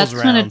 Our table's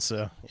round,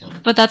 so. Yeah.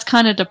 But that's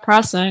kind of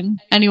depressing.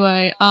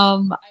 Anyway,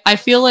 I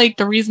feel like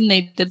the reason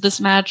they did this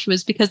match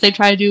was because they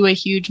tried to do a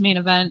huge main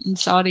event in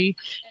Saudi.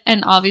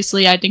 And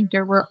obviously, I think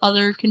there were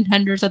other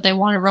contenders that they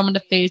wanted Roman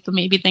to face, but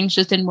maybe things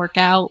just didn't work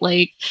out.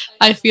 Like,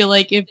 I feel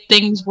like if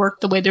things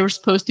worked the way they were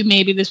supposed to,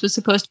 maybe this was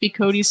supposed to be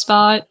Cody's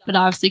spot, but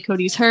obviously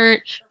Cody's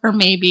hurt. Or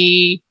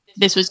maybe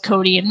this was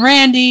Cody and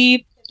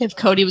Randy. If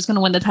Cody was going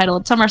to win the title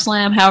at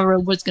SummerSlam, however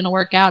it was going to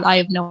work out, I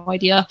have no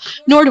idea,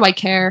 nor do I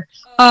care.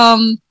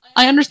 I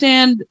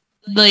understand,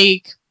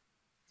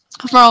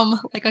 from,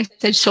 like I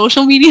said,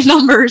 social media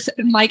numbers,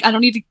 and Mike, I don't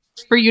need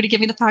for you to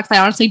give me the facts. I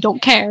honestly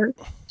don't care.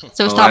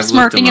 So stop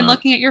smirking and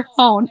looking at your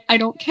phone. I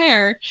don't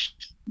care.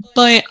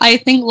 But I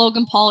think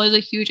Logan Paul is a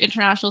huge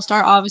international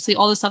star. Obviously,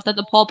 all the stuff that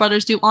the Paul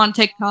brothers do on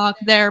TikTok,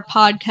 their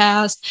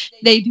podcast,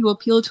 they do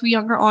appeal to a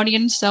younger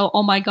audience. So,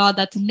 oh my God,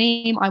 that's a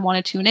name. I want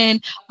to tune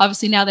in.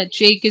 Obviously, now that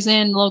Jake is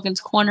in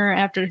Logan's corner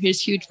after his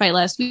huge fight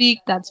last week,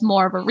 that's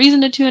more of a reason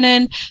to tune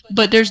in.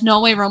 But there's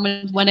no way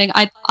Roman's winning.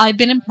 I've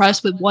been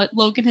impressed with what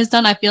Logan has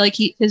done. I feel like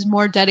he is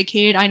more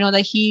dedicated. I know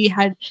that he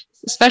had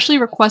especially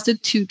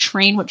requested to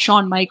train with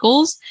Shawn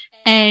Michaels,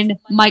 and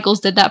Michaels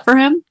did that for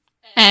him.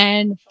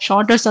 And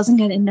Shawn just doesn't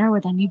get in there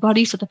with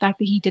anybody, so the fact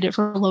that he did it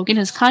for Logan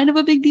is kind of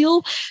a big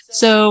deal.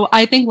 So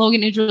I think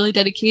Logan is really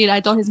dedicated. I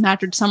thought his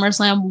match at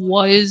SummerSlam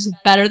was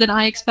better than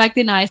I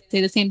expected, and I say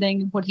the same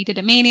thing what he did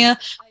at Mania.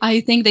 I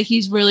think that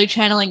he's really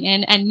channeling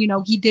in, and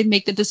he did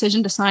make the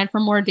decision to sign for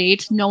more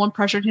dates. No one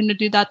pressured him to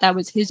do that. That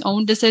was his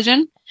own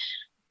decision.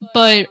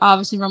 But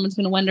obviously Roman's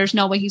going to win. There's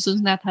no way he's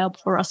losing that title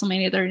before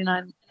WrestleMania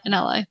 39 in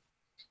LA.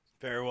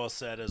 Very well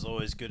said, as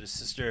always. Good as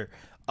sister.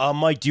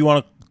 Mike, do you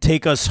want to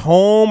take us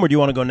home, or do you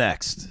want to go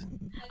next?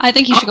 I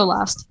think you should go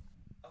last.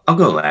 I'll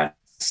go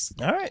last.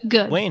 All right.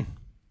 Good. Wayne.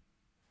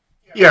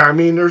 Yeah, I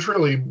mean, there's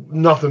really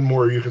nothing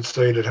more you can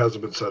say that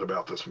hasn't been said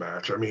about this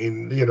match. I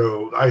mean,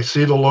 I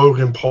see the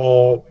Logan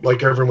Paul,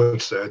 like everyone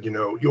said,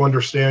 you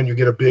understand, you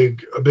get a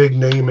big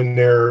name in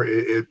there.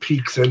 It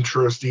piques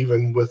interest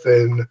even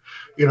within,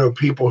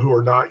 people who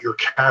are not your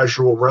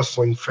casual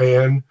wrestling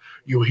fan.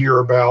 You hear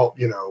about,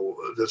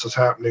 this is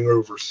happening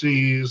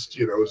overseas,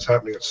 it's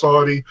happening in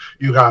Saudi.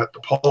 You got the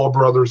Paul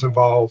brothers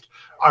involved.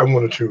 I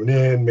want to tune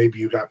in. Maybe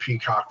you got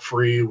Peacock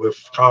free with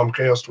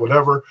Comcast,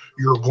 whatever.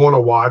 You're going to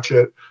watch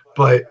it.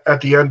 But at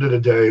the end of the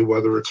day,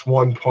 whether it's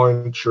one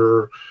punch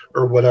or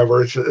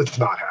whatever, it's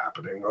not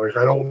happening. Like,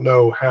 I don't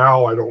know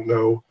how. I don't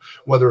know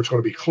whether it's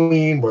going to be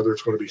clean, whether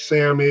it's going to be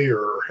Sammy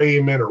or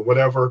Heyman or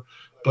whatever.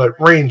 But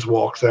Reigns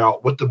walks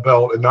out with the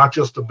belt, and not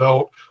just the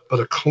belt,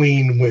 but a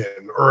clean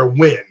win, or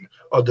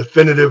a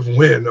definitive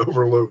win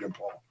over Logan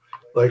Paul.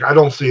 Like, I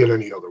don't see it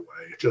any other way.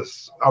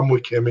 I'm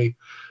with Kimmy.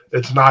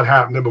 It's not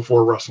happening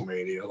before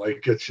WrestleMania.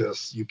 Like, it's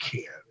just, you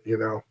can't,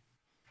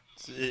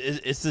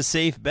 It's the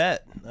safe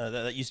bet.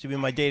 That used to be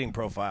my dating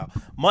profile.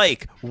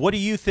 Mike, what do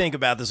you think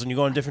about this when you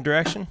go in a different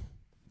direction?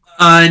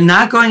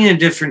 Not going in a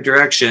different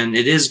direction.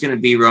 It is going to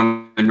be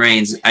Roman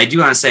Reigns. I do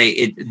want to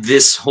say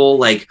this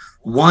whole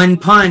one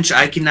punch,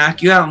 I can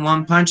knock you out in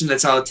one punch, and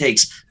that's all it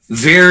takes.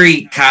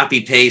 Very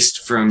copy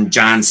paste from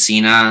John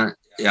Cena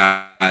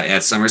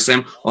at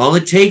SummerSlam. All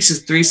it takes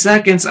is 3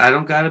 seconds. I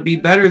don't got to be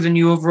better than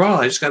you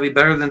overall. I just got to be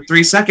better than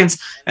 3 seconds.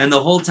 And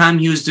the whole time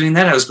he was doing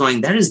that, I was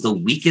going, that is the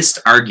weakest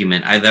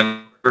argument I've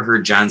ever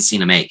heard John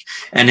Cena make.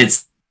 And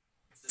it's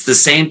the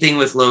same thing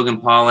with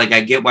Logan Paul. Like, I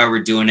get why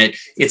we're doing it.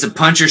 It's a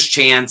puncher's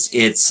chance.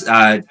 It's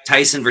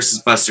Tyson versus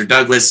Buster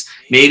Douglas.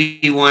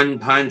 Maybe one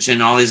punch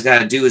and all he's got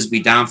to do is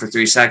be down for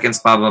 3 seconds,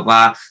 blah, blah,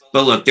 blah.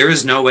 But look, there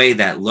is no way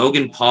that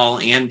Logan Paul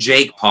and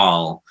Jake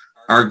Paul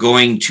are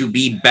going to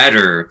be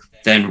better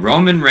than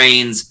Roman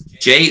Reigns,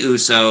 Jey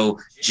Uso,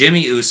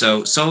 Jimmy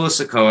Uso, Solo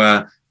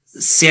Sikoa,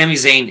 Sami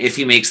Zayn. If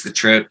he makes the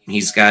trip,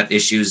 he's got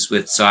issues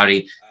with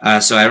Saudi.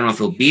 So I don't know if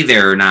he'll be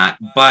there or not.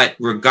 But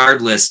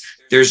regardless,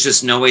 there's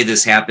just no way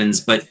this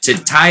happens. But to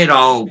tie it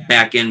all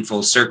back in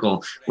full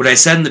circle, what I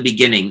said in the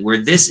beginning, where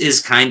this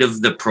is kind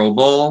of the Pro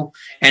Bowl,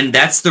 and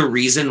that's the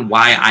reason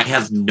why I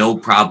have no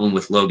problem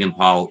with Logan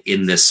Paul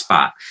in this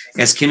spot.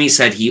 As Kimmy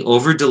said, he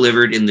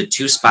over-delivered in the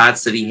 2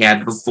 spots that he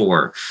had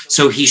before.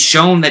 So he's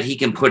shown that he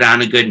can put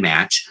on a good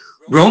match.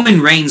 Roman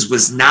Reigns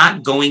was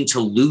not going to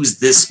lose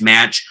this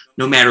match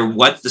no matter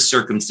what the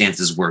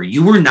circumstances were.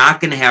 You were not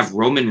going to have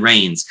Roman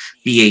Reigns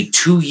be a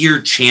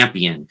 2-year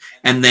champion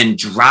and then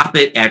drop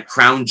it at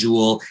Crown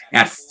Jewel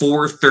at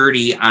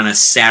 4:30 on a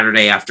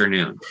Saturday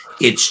afternoon.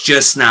 It's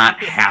just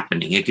not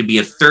happening. It could be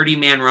a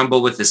 30-man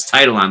Rumble with his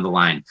title on the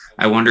line.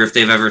 I wonder if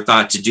they've ever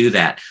thought to do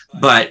that.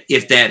 But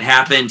if that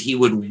happened, he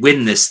would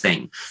win this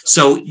thing.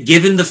 So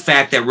given the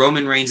fact that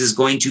Roman Reigns is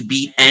going to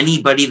beat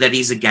anybody that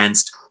he's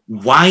against,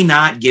 why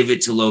not give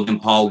it to Logan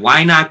Paul?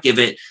 Why not give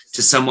it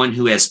to someone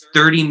who has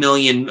 30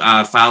 million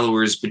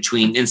followers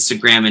between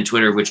Instagram and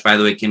Twitter, which, by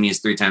the way, Kimmy is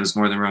 3 times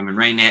more than Roman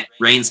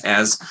Reigns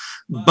has.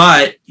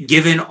 But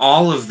given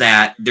all of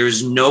that,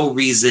 there's no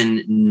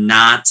reason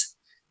not.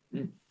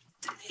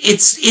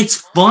 It's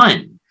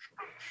fun.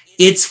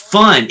 It's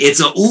fun.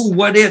 It's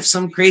what if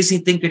some crazy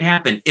thing could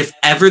happen? If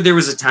ever there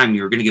was a time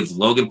you were going to give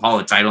Logan Paul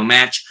a title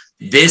match,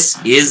 this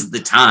is the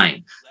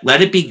time.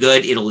 Let it be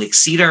good. It'll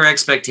exceed our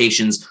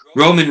expectations.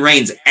 Roman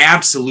Reigns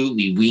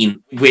absolutely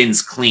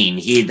wins clean.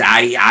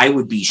 I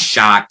would be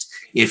shocked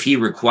if he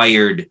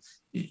required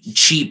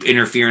cheap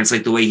interference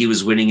like the way he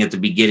was winning at the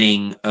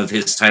beginning of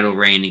his title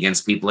reign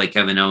against people like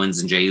Kevin Owens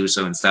and Jey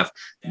Uso and stuff.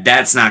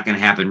 That's not going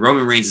to happen.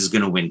 Roman Reigns is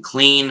going to win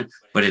clean,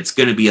 but it's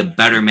going to be a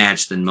better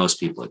match than most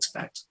people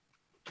expect.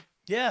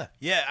 Yeah,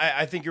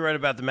 I think you're right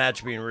about the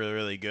match being really,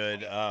 really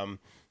good. Of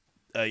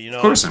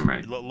course I'm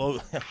right.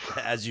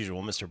 As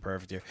usual, Mr.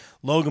 Perfect here.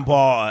 Logan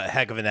Paul, a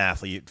heck of an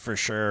athlete for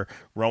sure.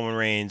 Roman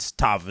Reigns,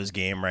 top of his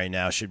game right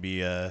now. Should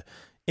be a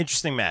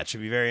interesting match.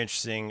 Should be a very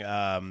interesting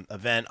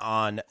event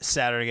on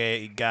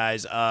Saturday,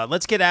 guys.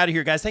 Let's get out of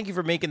here, guys. Thank you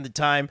for making the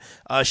time.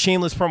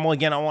 Shameless promo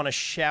again. I want to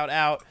shout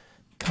out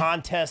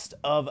Contest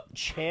of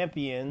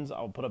Champions.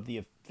 I'll put up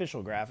the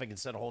official graphic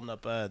instead of holding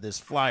up this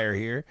flyer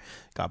here.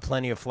 Got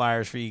plenty of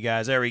flyers for you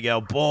guys. There we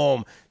go.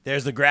 Boom.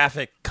 There's the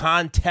graphic.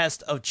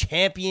 Contest of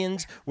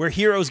Champions, where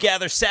heroes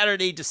gather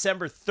Saturday,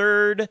 December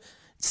 3rd.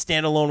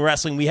 Standalone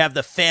wrestling. We have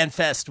the Fan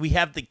Fest. We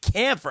have the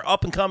camp for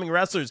up-and-coming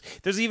wrestlers.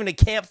 There's even a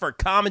camp for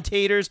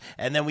commentators.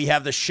 And then we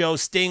have the show.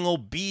 Sting will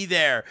be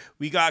there.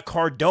 We got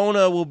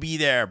Cardona will be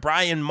there.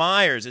 Brian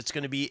Myers. It's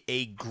going to be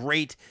a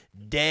great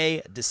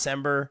day.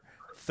 December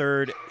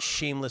 3rd,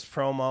 shameless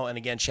promo. And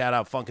again, shout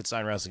out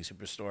Funkenstein Wrestling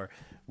Superstore.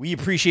 We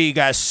appreciate you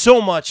guys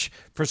so much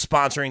for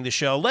sponsoring the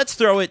show. Let's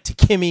throw it to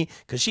Kimmy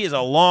because she has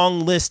a long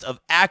list of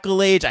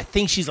accolades. I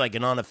think she's like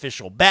an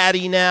unofficial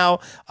baddie now.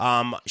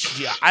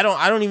 I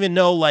don't even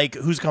know like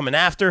who's coming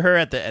after her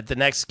at the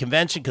next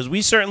convention because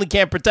we certainly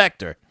can't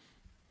protect her.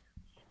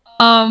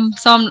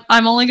 So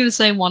I'm only going to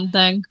say one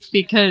thing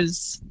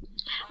because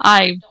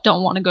I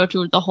don't want to go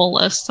through the whole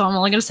list. So I'm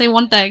only going to say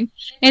one thing.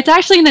 It's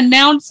actually an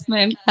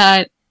announcement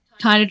that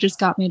kind of just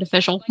got made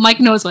official. Mike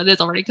knows what it is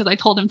already because I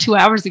told him 2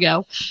 hours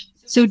ago.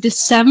 So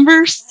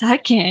December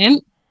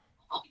 2nd,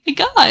 oh my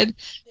God,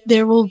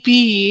 there will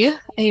be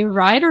a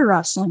Rider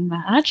wrestling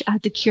match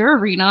at the Cure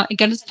Arena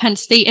against Penn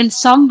State, and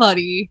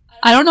somebody,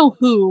 I don't know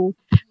who,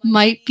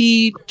 might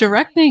be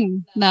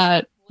directing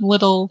that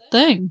little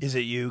thing. Is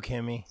it you,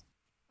 Kimmy?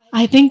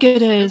 I think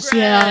it is. Congrats!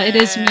 Yeah, it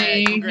is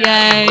me.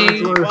 Congrats.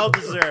 Yay. Well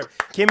deserved.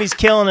 Kimmy's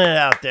killing it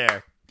out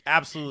there.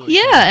 Absolutely.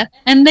 Yeah,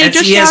 and they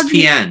That's just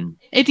ESPN.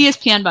 It's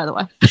ESPN, by the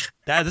way.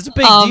 That's a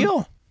big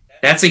deal.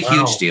 That's a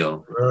huge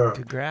deal.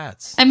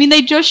 Congrats. I mean,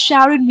 they just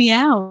shouted me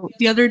out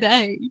the other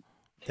day.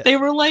 They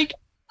were like,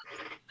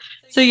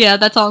 so yeah,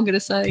 that's all I'm going to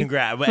say.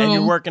 Congrats. And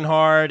you're working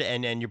hard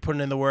and you're putting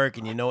in the work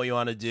and you know what you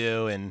want to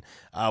do. And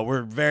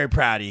we're very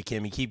proud of you,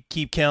 Kimmy.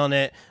 Keep killing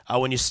it.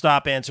 When you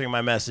stop answering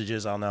my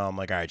messages, I'll know. I'm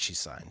like, all right, she's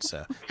signed.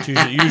 So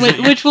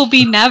usually which will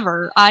be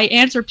never. I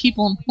answer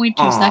people in 0.2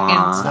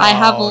 seconds. I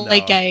have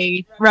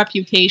a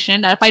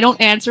reputation that if I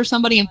don't answer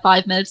somebody in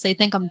 5 minutes, they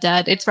think I'm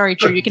dead. It's very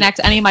true. You can ask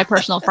any of my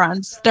personal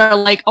friends. They're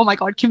like, oh my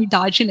God, Kimmy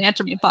died. She didn't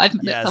answer me in 5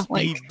 minutes. Yes, I'm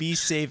like, be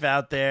safe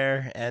out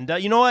there. And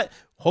you know what?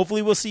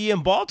 Hopefully we'll see you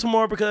in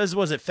Baltimore because,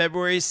 was it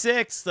February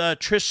 6th?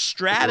 Trish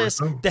Stratus,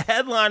 the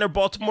headliner,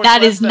 Baltimore.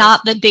 That is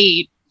not the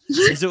date.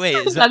 Is it? Wait,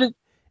 is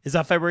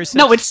that February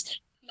 6th?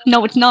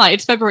 No, it's not.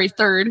 It's February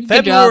 3rd.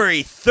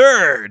 February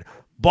 3rd.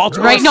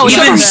 Baltimore. Right? No,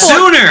 even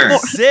sooner.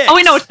 Oh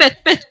wait, no, it's 5th.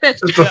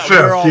 It's the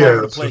 5th.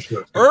 Yeah, it's the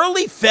 5th.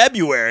 Early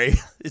February.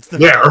 It's the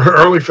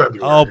early February.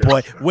 Oh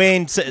boy,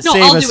 Wayne, save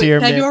us here,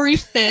 man. February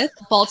 5th,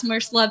 Baltimore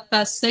Celeb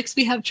Fest 6.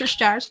 We have Trish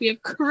Stratus, we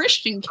have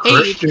Christian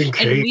Cage,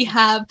 and we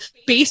have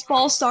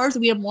baseball stars.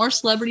 We have more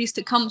celebrities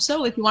to come.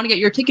 So if you want to get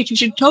your tickets, you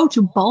should go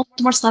to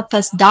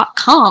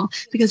BaltimoreCelebFest.com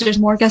because there's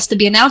more guests to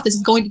be announced. This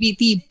is going to be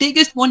the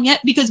biggest one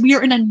yet because we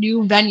are in a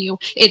new venue.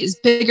 It is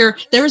bigger.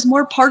 There is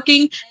more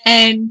parking,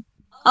 and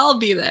I'll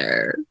be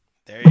there.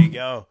 There you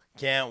go.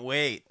 Can't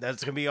wait.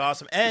 That's gonna be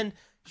awesome. And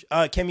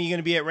Kimmy, you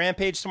gonna be at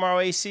Rampage tomorrow,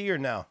 AC, or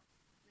no?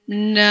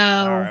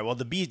 No. All right. Well,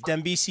 them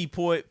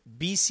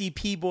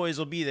BCP boys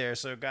will be there.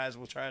 So guys,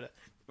 we'll try to.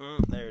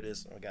 There it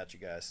is. I got you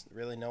guys.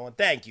 Really, no one.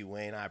 Thank you,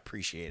 Wayne. I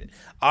appreciate it.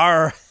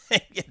 All right.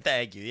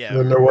 Thank you. Yeah. I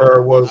don't know where I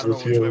was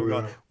with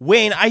you.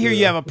 Wayne, I hear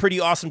you have a pretty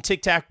awesome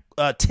TikTok.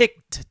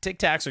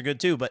 TikToks are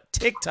good too, but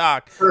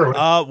TikTok. Really?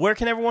 Where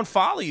can everyone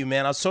follow you,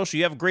 man, on social?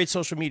 You have a great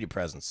social media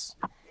presence.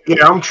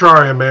 Yeah, I'm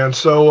trying, man.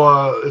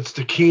 So it's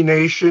the Key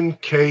Nation,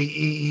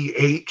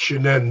 Keeh,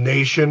 and then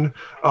Nation.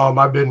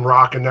 I've been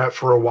rocking that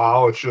for a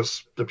while. It's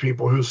just the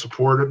people who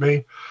supported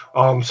me.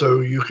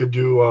 So you could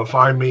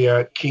find me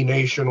at Key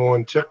Nation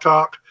on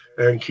TikTok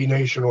and Key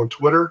Nation on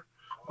Twitter.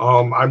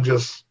 I'm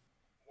just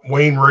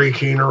Wayne Ray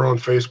Keehner on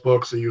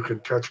Facebook, so you can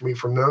catch me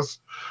from this.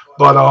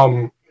 But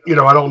I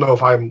don't know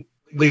if I'm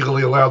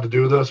legally allowed to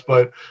do this,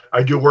 but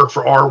I do work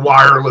for our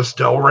wireless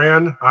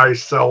Delran. I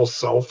sell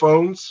cell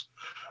phones.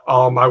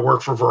 I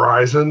work for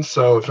Verizon,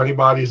 so if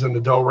anybody's in the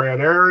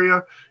Delran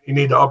area, you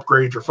need to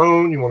upgrade your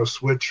phone. You want to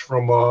switch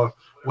from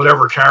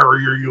whatever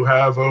carrier you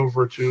have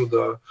over to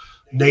the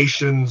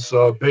nation's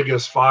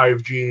biggest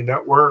 5G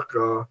network.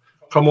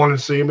 Come on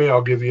and see me.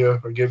 I'll give you,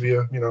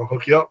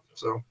 hook you up.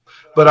 So,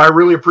 but I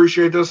really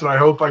appreciate this, and I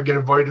hope I get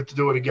invited to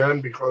do it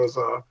again because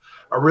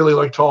I really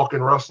like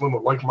talking wrestling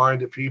with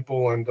like-minded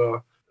people, and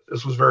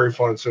this was very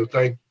fun. So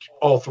thank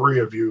all three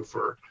of you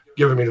for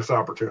giving me this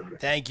opportunity.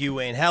 Thank you,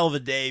 Wayne. Hell of a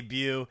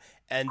debut.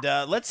 And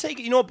let's take,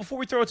 before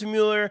we throw it to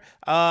Mueller,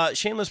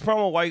 shameless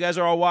promo while you guys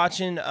are all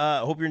watching.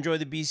 Hope you enjoy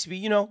the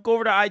BCP. Go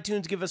over to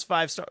iTunes, give us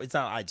 5 stars. It's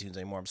not iTunes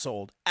anymore. I'm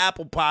sold.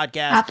 Apple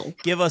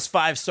Podcasts. Give us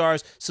 5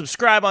 stars.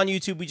 Subscribe on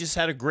YouTube. We just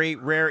had a great,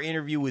 rare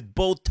interview with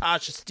both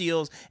Tasha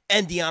Steeles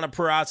and Deanna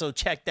Perazzo.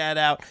 Check that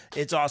out.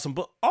 It's awesome.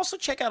 But also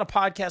check out a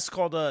podcast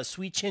called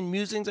Sweet Chin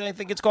Musings, I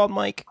think it's called,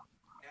 Mike.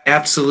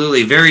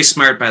 Absolutely. Very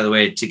smart, by the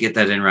way, to get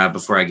that in, Rob,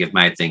 before I give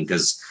my thing,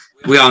 because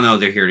we all know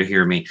they're here to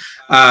hear me.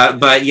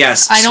 But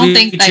yes, I don't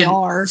think they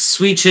are.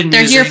 Sweet Chin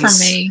They're Musings here for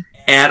me.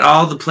 At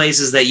all the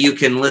places that you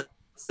can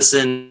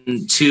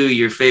listen to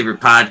your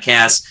favorite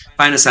podcasts.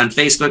 Find us on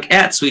Facebook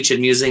at Sweet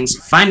Chin Musings.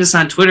 Find us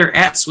on Twitter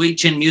at Sweet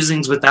Chin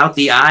Musings without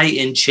the I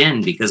in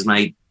chin because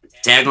my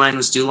tagline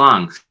was too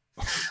long.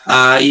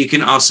 You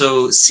can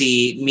also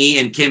see me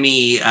and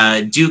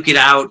Kimmy duke it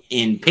out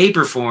in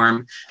paper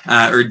form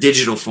or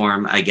digital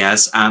form, I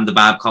guess, on the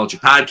Bob Culture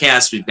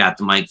Podcast. We've got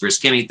the Mike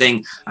versus Kimmy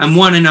thing. I'm 1-0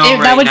 right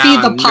now. That would be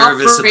the I'm pop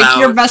break.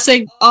 You're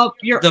messing up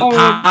your own.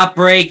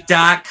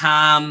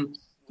 Thepopbreak.com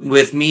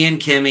with me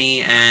and Kimmy,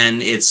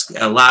 and it's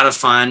a lot of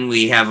fun.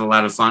 We have a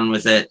lot of fun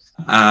with it.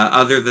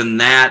 Other than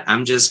that,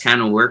 I'm just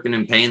kind of working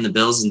and paying the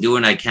bills and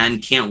doing what I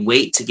can. Can't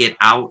wait to get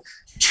out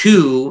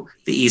to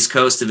the East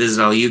Coast to visit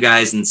all you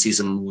guys and see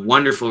some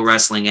wonderful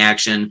wrestling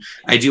action.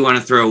 I do want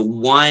to throw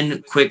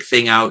one quick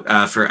thing out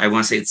I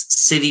want to say it's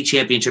City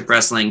Championship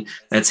Wrestling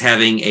that's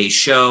having a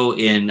show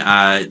in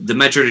the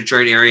Metro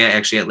Detroit area,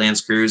 actually at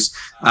Lance Cruz,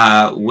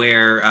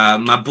 where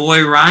my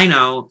boy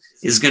Rhino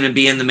is going to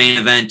be in the main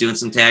event doing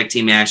some tag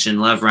team action.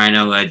 Love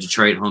Rhino, a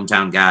Detroit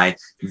hometown guy.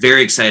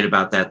 Very excited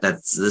about that.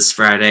 That's this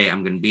Friday.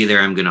 I'm going to be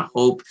there. I'm going to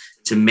hope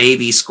to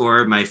maybe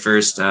score my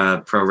first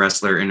pro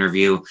wrestler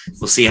interview.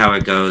 We'll see how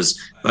it goes.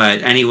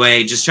 But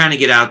anyway, just trying to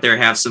get out there,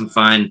 have some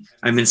fun.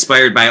 I'm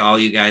inspired by all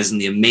you guys and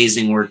the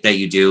amazing work that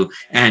you do.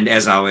 And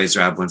as always,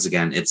 Rob, once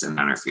again, it's an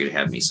honor for you to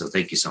have me. So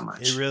thank you so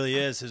much. It really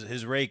is.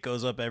 His rate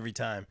goes up every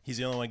time. He's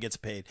the only one who gets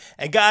paid.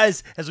 And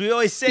guys, as we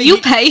always say, you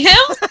pay him?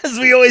 As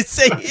we always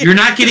say, you're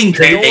not getting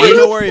paid.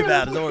 Don't worry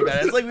about it. Don't worry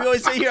about it. It's like we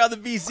always say here on the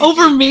BC.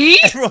 Over me?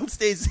 Everyone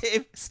stay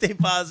safe, stay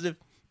positive,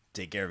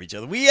 take care of each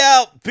other. We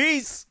out.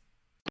 Peace.